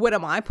 what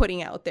am I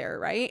putting out there,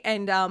 right?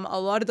 And a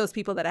lot of those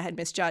people that I had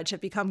misjudged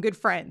have become good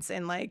friends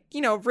and like,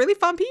 really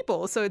fun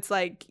people. So it's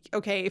like,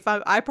 okay, if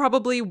I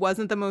probably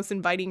wasn't the most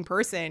inviting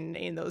person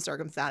in those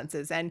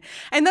circumstances, and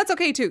that's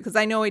okay too, because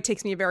I know it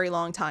takes me a very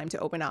long time to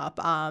open up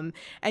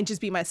and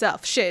just be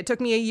myself. Shit, it took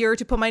me a year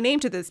to put my name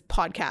to this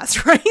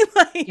podcast, right?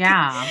 Like,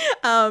 yeah.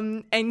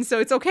 And so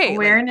it's okay.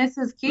 Awareness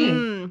is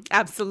key.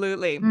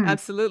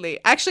 Absolutely.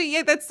 Actually,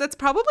 yeah, that's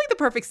probably the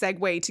perfect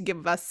segue to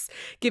give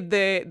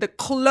the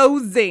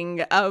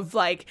closing of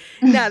like,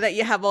 now that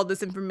you have all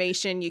this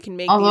information, you can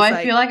make. Although these,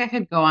 I feel like I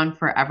could go on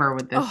forever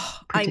with this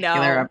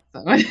particular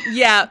episode.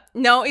 Yeah,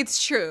 no,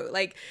 it's true.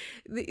 Like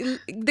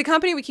the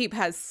company we keep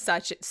has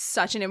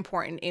such an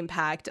important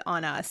impact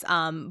on us.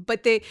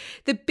 But the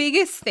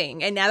biggest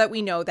thing, and now that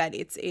we know that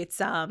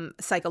it's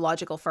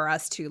psychological for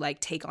us to like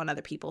take on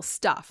other people's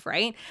stuff,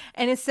 right?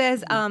 And it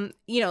says,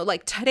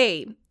 like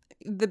today,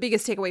 the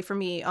biggest takeaway for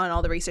me on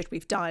all the research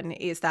we've done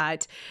is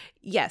that,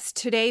 yes,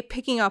 today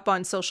picking up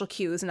on social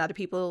cues and other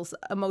people's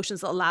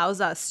emotions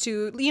allows us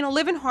to,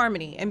 live in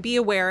harmony and be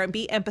aware and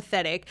be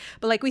empathetic.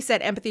 But like we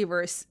said, empathy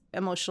versus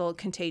emotional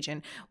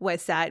contagion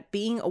was that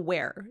being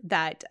aware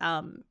that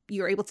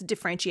you're able to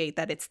differentiate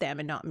that it's them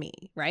and not me,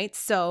 right?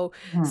 So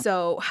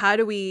how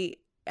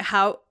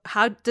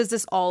does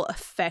this all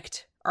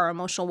affect our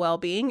emotional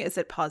well-being? Is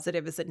it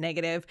positive? Is it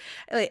negative?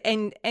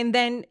 And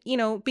then,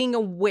 being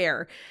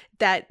aware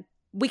that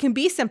we can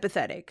be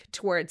sympathetic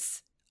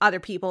towards other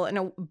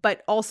people,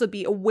 but also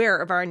be aware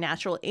of our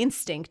natural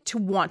instinct to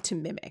want to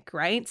mimic,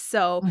 right?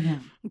 So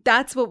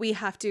that's what we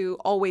have to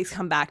always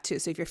come back to.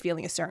 So if you're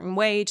feeling a certain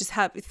way, just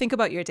think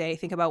about your day,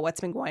 think about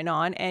what's been going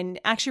on, and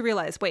actually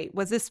realize, wait,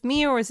 was this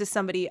me or is this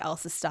somebody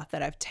else's stuff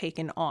that I've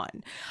taken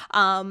on?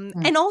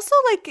 And also,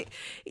 like,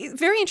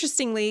 very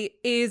interestingly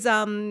is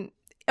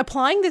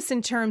applying this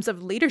in terms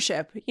of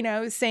leadership,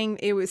 saying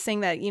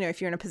that, if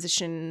you're in a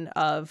position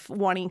of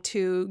wanting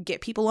to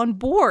get people on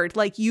board,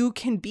 like, you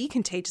can be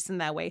contagious in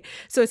that way.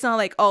 So it's not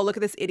like, oh, look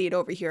at this idiot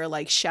over here,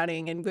 like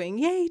shouting and going,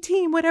 yay,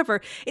 team,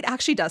 whatever. It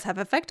actually does have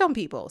effect on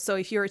people. So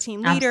if you're a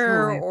team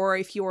leader, Absolutely. or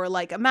if you're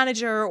like a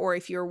manager, or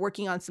if you're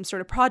working on some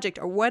sort of project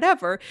or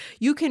whatever,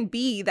 you can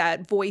be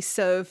that voice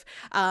of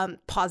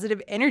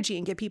positive energy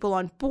and get people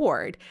on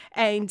board.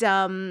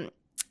 And,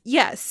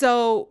 yeah,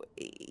 so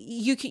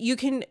you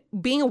can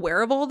being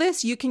aware of all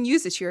this, you can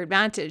use it to your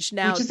advantage.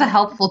 Now, Which is a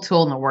helpful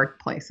tool in the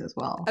workplace as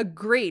well. A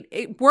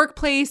great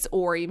workplace,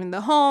 or even the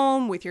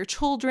home with your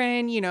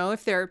children,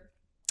 if they're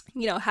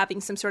having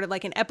some sort of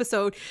like an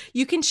episode,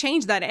 you can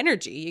change that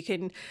energy.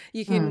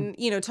 You can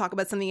talk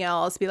about something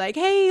else, be like,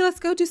 hey, let's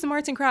go do some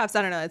arts and crafts.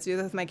 I don't know. I do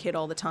that with my kid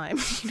all the time,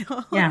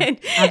 Yeah,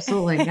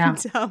 absolutely. Yeah.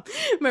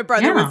 My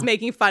brother was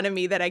making fun of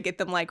me that I get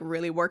them like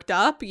really worked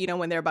up,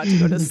 when they're about to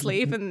go to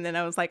sleep. And then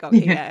I was like,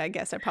 okay, yeah, I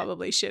guess I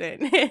probably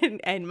shouldn't.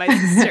 and my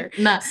sister.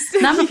 not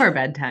before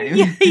bedtime.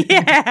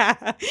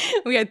 Yeah.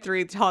 We had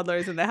 3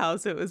 toddlers in the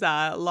house. It was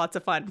lots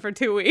of fun for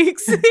 2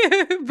 weeks,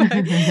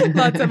 but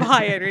lots of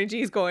high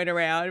energies going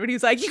around. But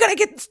he's like, you gotta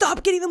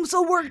stop getting them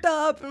so worked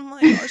up. And I'm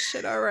like, oh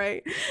shit, all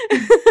right.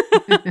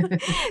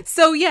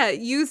 So yeah,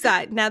 use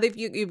that. Now that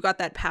you've got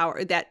that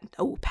power,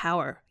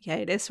 power. Yeah,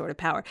 it is sort of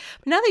power.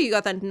 But now that you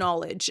got that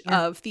knowledge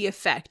of the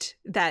effect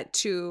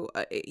that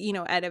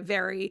at a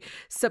very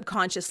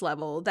subconscious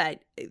level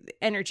that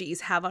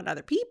energies have on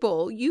other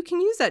people, you can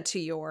use that to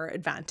your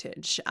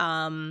advantage.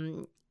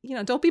 Don't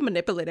be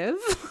manipulative.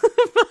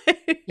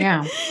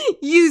 Yeah.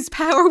 Use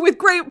power. With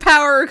great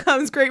power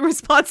comes great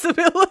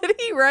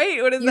responsibility,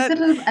 right? What is Use that?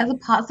 it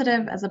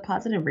as a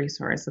positive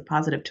resource, a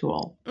positive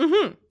tool.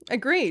 Mm-hmm.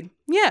 Agreed.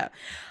 Yeah.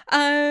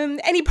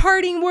 Any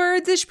parting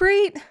words,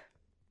 Ishpreet?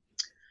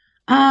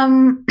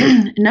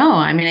 No,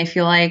 I mean, I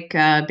feel like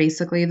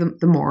basically the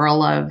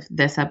moral of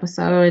this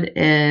episode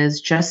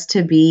is just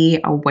to be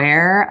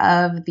aware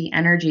of the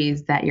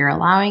energies that you're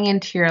allowing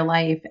into your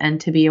life, and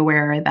to be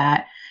aware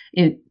that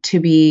to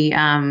be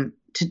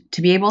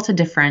able to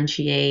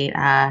differentiate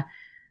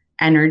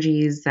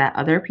energies that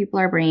other people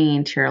are bringing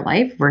into your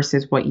life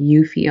versus what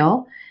you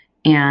feel,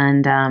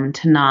 and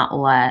to not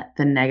let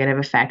the negative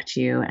affect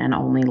you and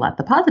only let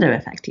the positive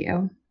affect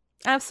you.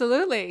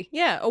 Absolutely.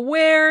 Yeah.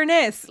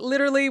 Awareness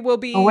literally will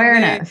be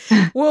the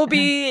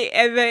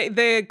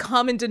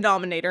common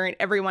denominator in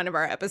every one of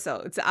our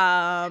episodes.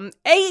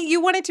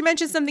 You wanted to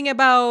mention something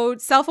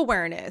about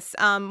self-awareness,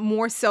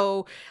 more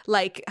so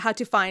like how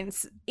to find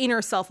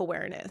inner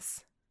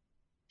self-awareness.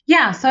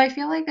 Yeah. So I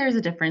feel like there's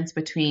a difference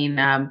between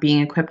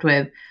being equipped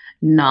with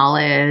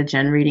knowledge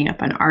and reading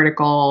up on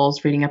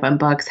articles, reading up on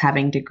books,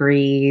 having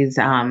degrees,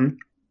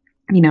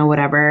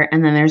 whatever.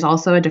 And then there's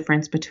also a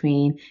difference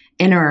between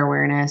inner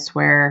awareness,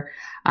 where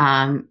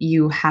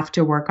you have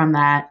to work on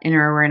that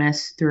inner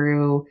awareness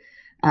through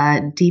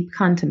deep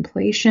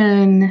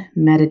contemplation,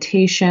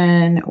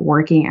 meditation,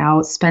 working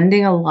out,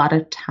 spending a lot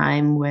of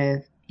time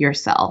with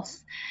yourself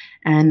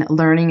and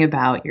learning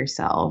about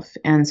yourself.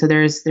 And so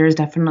there's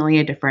definitely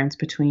a difference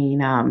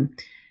between,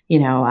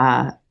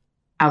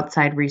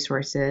 outside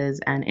resources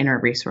and inner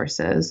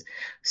resources.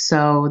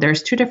 So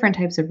there's 2 different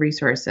types of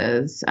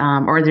resources,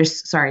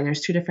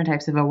 there's 2 different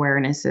types of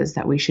awarenesses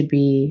that we should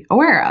be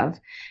aware of.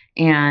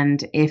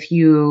 And if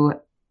you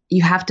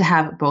have to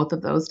have both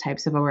of those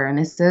types of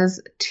awarenesses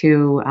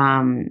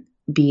to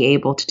be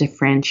able to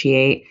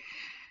differentiate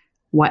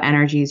what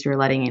energies you're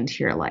letting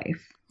into your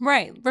life.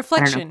 Right.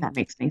 Reflection. I don't know if that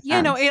makes any sense. Yeah,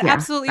 no, it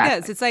absolutely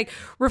does. It's like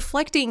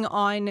reflecting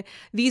on,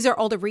 these are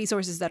all the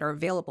resources that are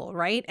available,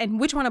 right? And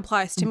which one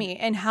applies to me,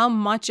 and how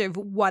much of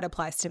what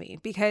applies to me?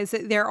 Because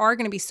there are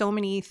going to be so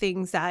many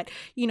things that,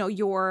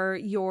 your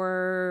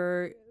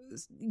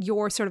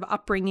sort of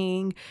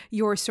upbringing,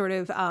 your sort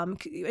of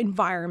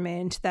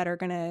environment that are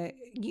going to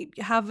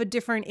have a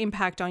different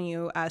impact on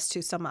you as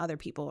to some other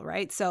people,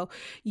 right? So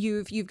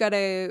you've got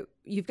to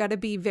you've got to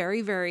be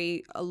very,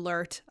 very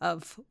alert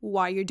of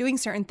why you're doing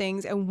certain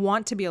things and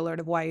want to be alert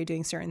of why you're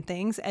doing certain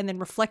things, and then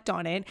reflect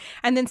on it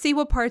and then see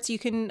what parts you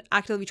can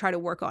actively try to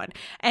work on.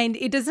 And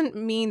it doesn't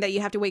mean that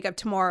you have to wake up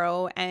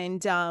tomorrow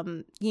and,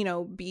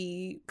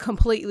 be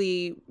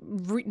completely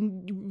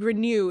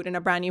renewed and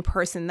a brand new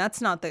person.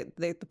 That's not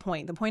the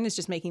point. The point is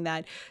just making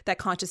that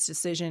conscious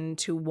decision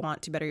to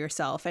want to better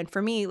yourself. And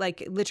for me,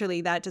 like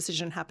literally that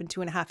decision happened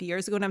 2.5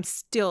 years ago, and I'm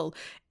still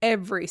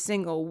every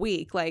single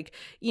week, like,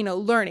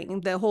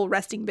 learning. The whole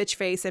resting bitch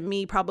face and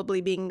me probably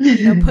being,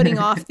 putting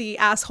off the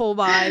asshole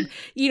vibe,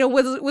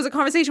 was a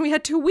conversation we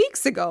had 2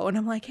 weeks ago. And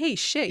I'm like, hey,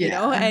 shit,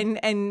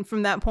 and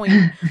from that point,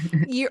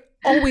 you're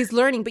always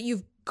learning, but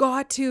you've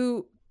got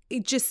to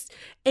just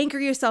anchor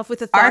yourself with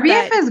the thought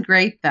RBF is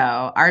great,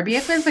 though.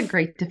 RBF is a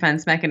great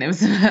defense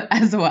mechanism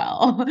as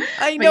well.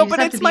 I know, but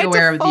it's my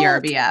aware default.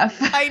 Of the RBF.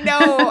 I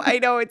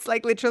know. It's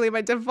like literally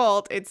my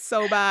default. It's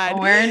so bad.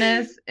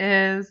 Awareness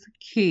is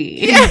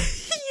key.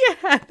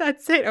 Yeah,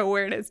 that's it.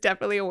 Awareness,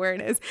 definitely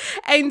awareness.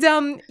 And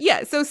so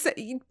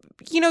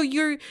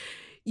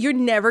you're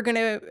never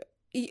gonna.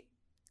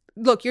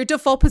 Look, your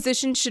default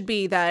position should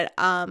be that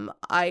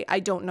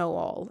I don't know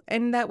all,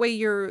 and that way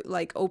you're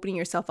like opening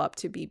yourself up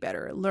to be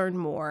better, learn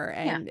more,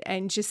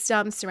 and just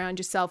surround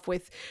yourself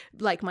with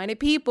like-minded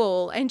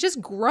people and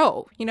just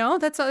grow.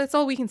 That's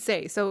all we can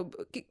say. So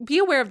be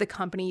aware of the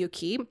company you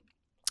keep.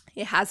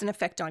 It has an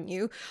effect on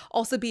you.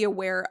 Also be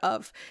aware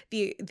of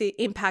the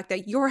impact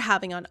that you're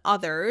having on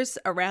others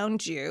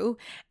around you,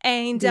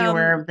 and be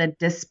aware of the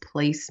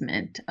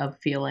displacement of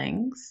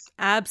feelings.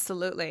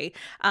 Absolutely.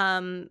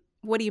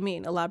 What do you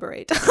mean?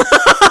 Elaborate.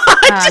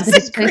 The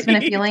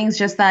displacement of feelings,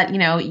 just that,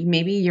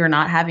 maybe you're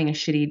not having a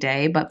shitty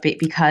day, but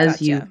because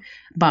Gotcha. you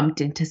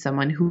bumped into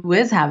someone who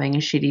is having a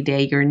shitty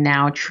day, you're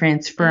now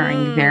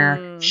transferring their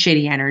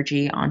shitty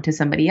energy onto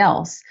somebody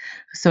else.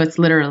 So it's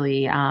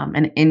literally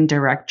an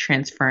indirect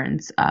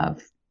transference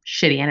of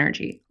shitty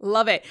energy.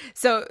 Love it.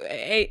 So,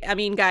 I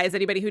mean, guys,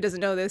 anybody who doesn't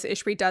know this,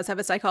 Ishpreet does have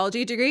a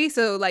psychology degree.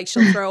 So like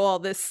she'll throw all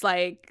this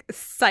like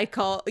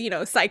psycho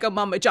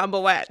mumbo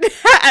jumbo at me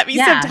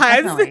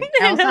sometimes. Definitely.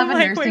 I also have a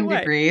nursing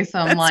degree. So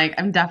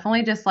I'm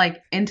definitely just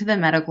like into the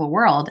medical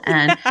world.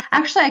 And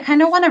actually I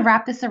kind of want to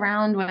wrap this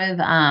around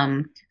with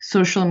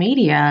social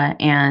media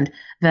and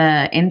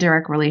the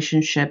indirect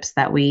relationships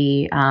that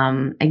we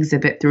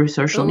exhibit through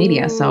social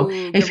media. So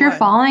if you're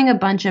following a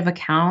bunch of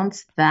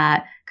accounts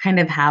that kind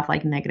of have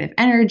like negative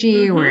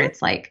energy, where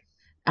it's like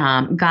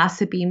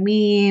gossipy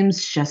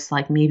memes, just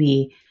like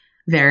maybe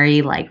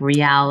very like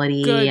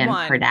reality and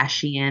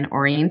Kardashian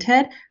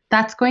oriented,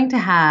 that's going to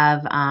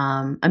have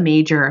a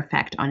major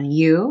effect on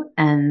you.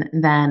 And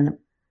then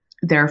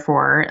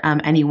therefore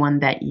anyone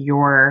that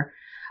you're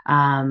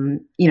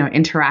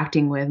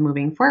interacting with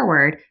moving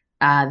forward,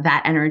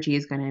 that energy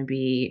is going to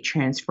be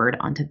transferred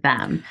onto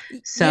them.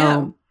 So.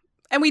 Yeah.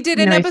 And we did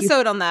an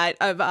episode on that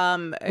of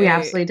we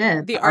absolutely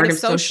did. The art of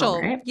social.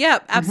 Right? Yeah,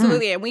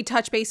 absolutely. And we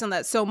touch base on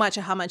that so much,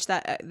 how much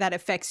that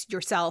affects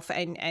yourself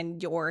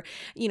and your,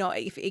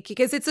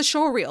 because it's a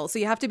show reel. So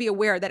you have to be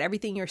aware that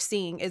everything you're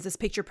seeing is this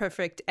picture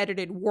perfect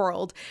edited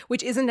world,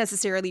 which isn't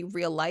necessarily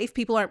real life.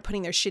 People aren't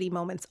putting their shitty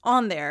moments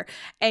on there.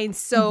 And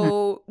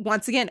so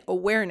once again,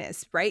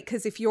 awareness, right?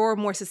 Because if you're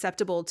more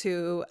susceptible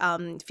to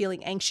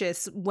feeling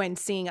anxious when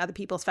seeing other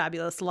people's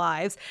fabulous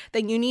lives,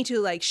 then you need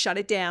to like shut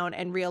it down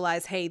and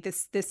realize, hey,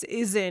 this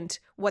isn't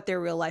what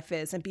their real life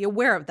is, and be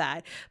aware of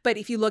that. But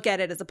if you look at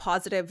it as a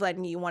positive,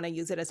 and you want to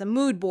use it as a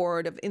mood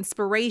board of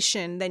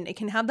inspiration, then it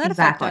can have that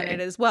effect on it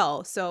as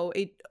well. So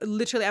it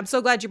literally, I'm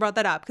so glad you brought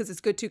that up, because it's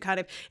good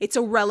to it's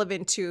so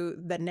relevant to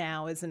the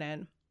now, isn't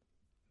it?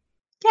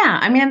 Yeah,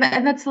 I mean,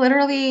 that's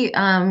literally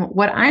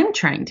what I'm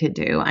trying to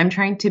do. I'm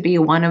trying to be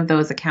one of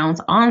those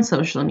accounts on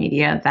social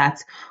media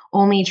that's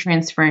only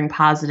transferring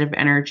positive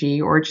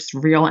energy or just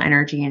real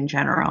energy in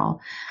general.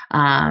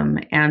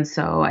 And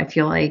so I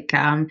feel like,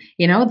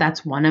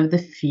 that's one of the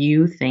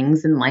few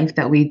things in life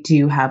that we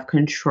do have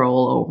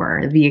control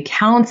over, the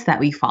accounts that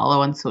we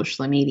follow on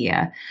social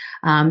media.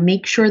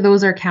 Make sure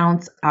those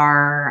accounts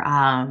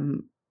are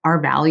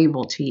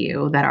valuable to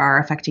you, that are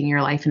affecting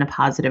your life in a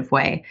positive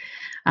way.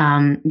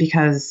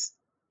 Because,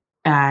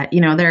 like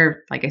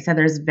I said,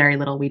 there's very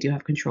little we do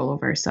have control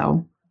over.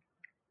 So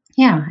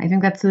yeah, I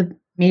think that's the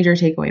major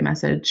takeaway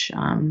message.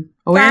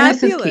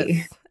 Awareness is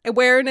key.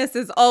 Awareness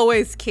is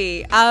always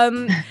key.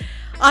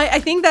 I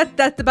think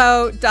that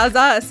about does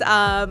us.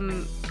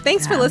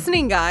 Thanks for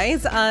listening,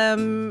 guys.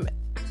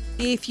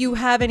 If you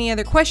have any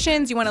other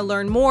questions, you want to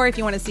learn more, if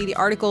you want to see the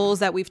articles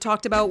that we've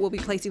talked about, we'll be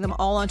placing them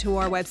all onto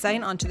our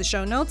website, onto the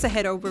show notes. So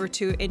head over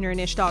to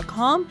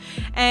inderish.com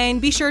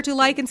and be sure to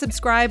like and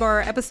subscribe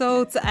our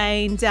episodes,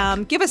 and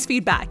give us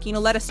feedback.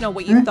 Let us know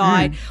what you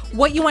thought,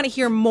 what you want to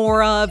hear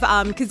more of,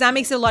 because that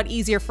makes it a lot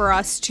easier for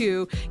us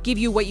to give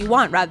you what you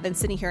want rather than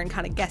sitting here and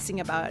kind of guessing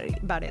about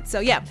it. So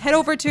yeah, head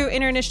over to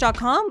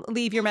inderish.com,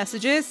 leave your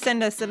messages,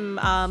 send us some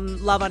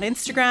love on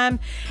Instagram,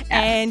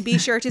 and be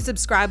sure to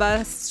subscribe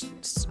us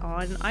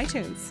on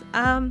iTunes.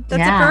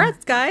 That's it for us,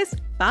 guys.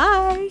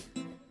 Bye.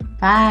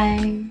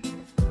 Bye.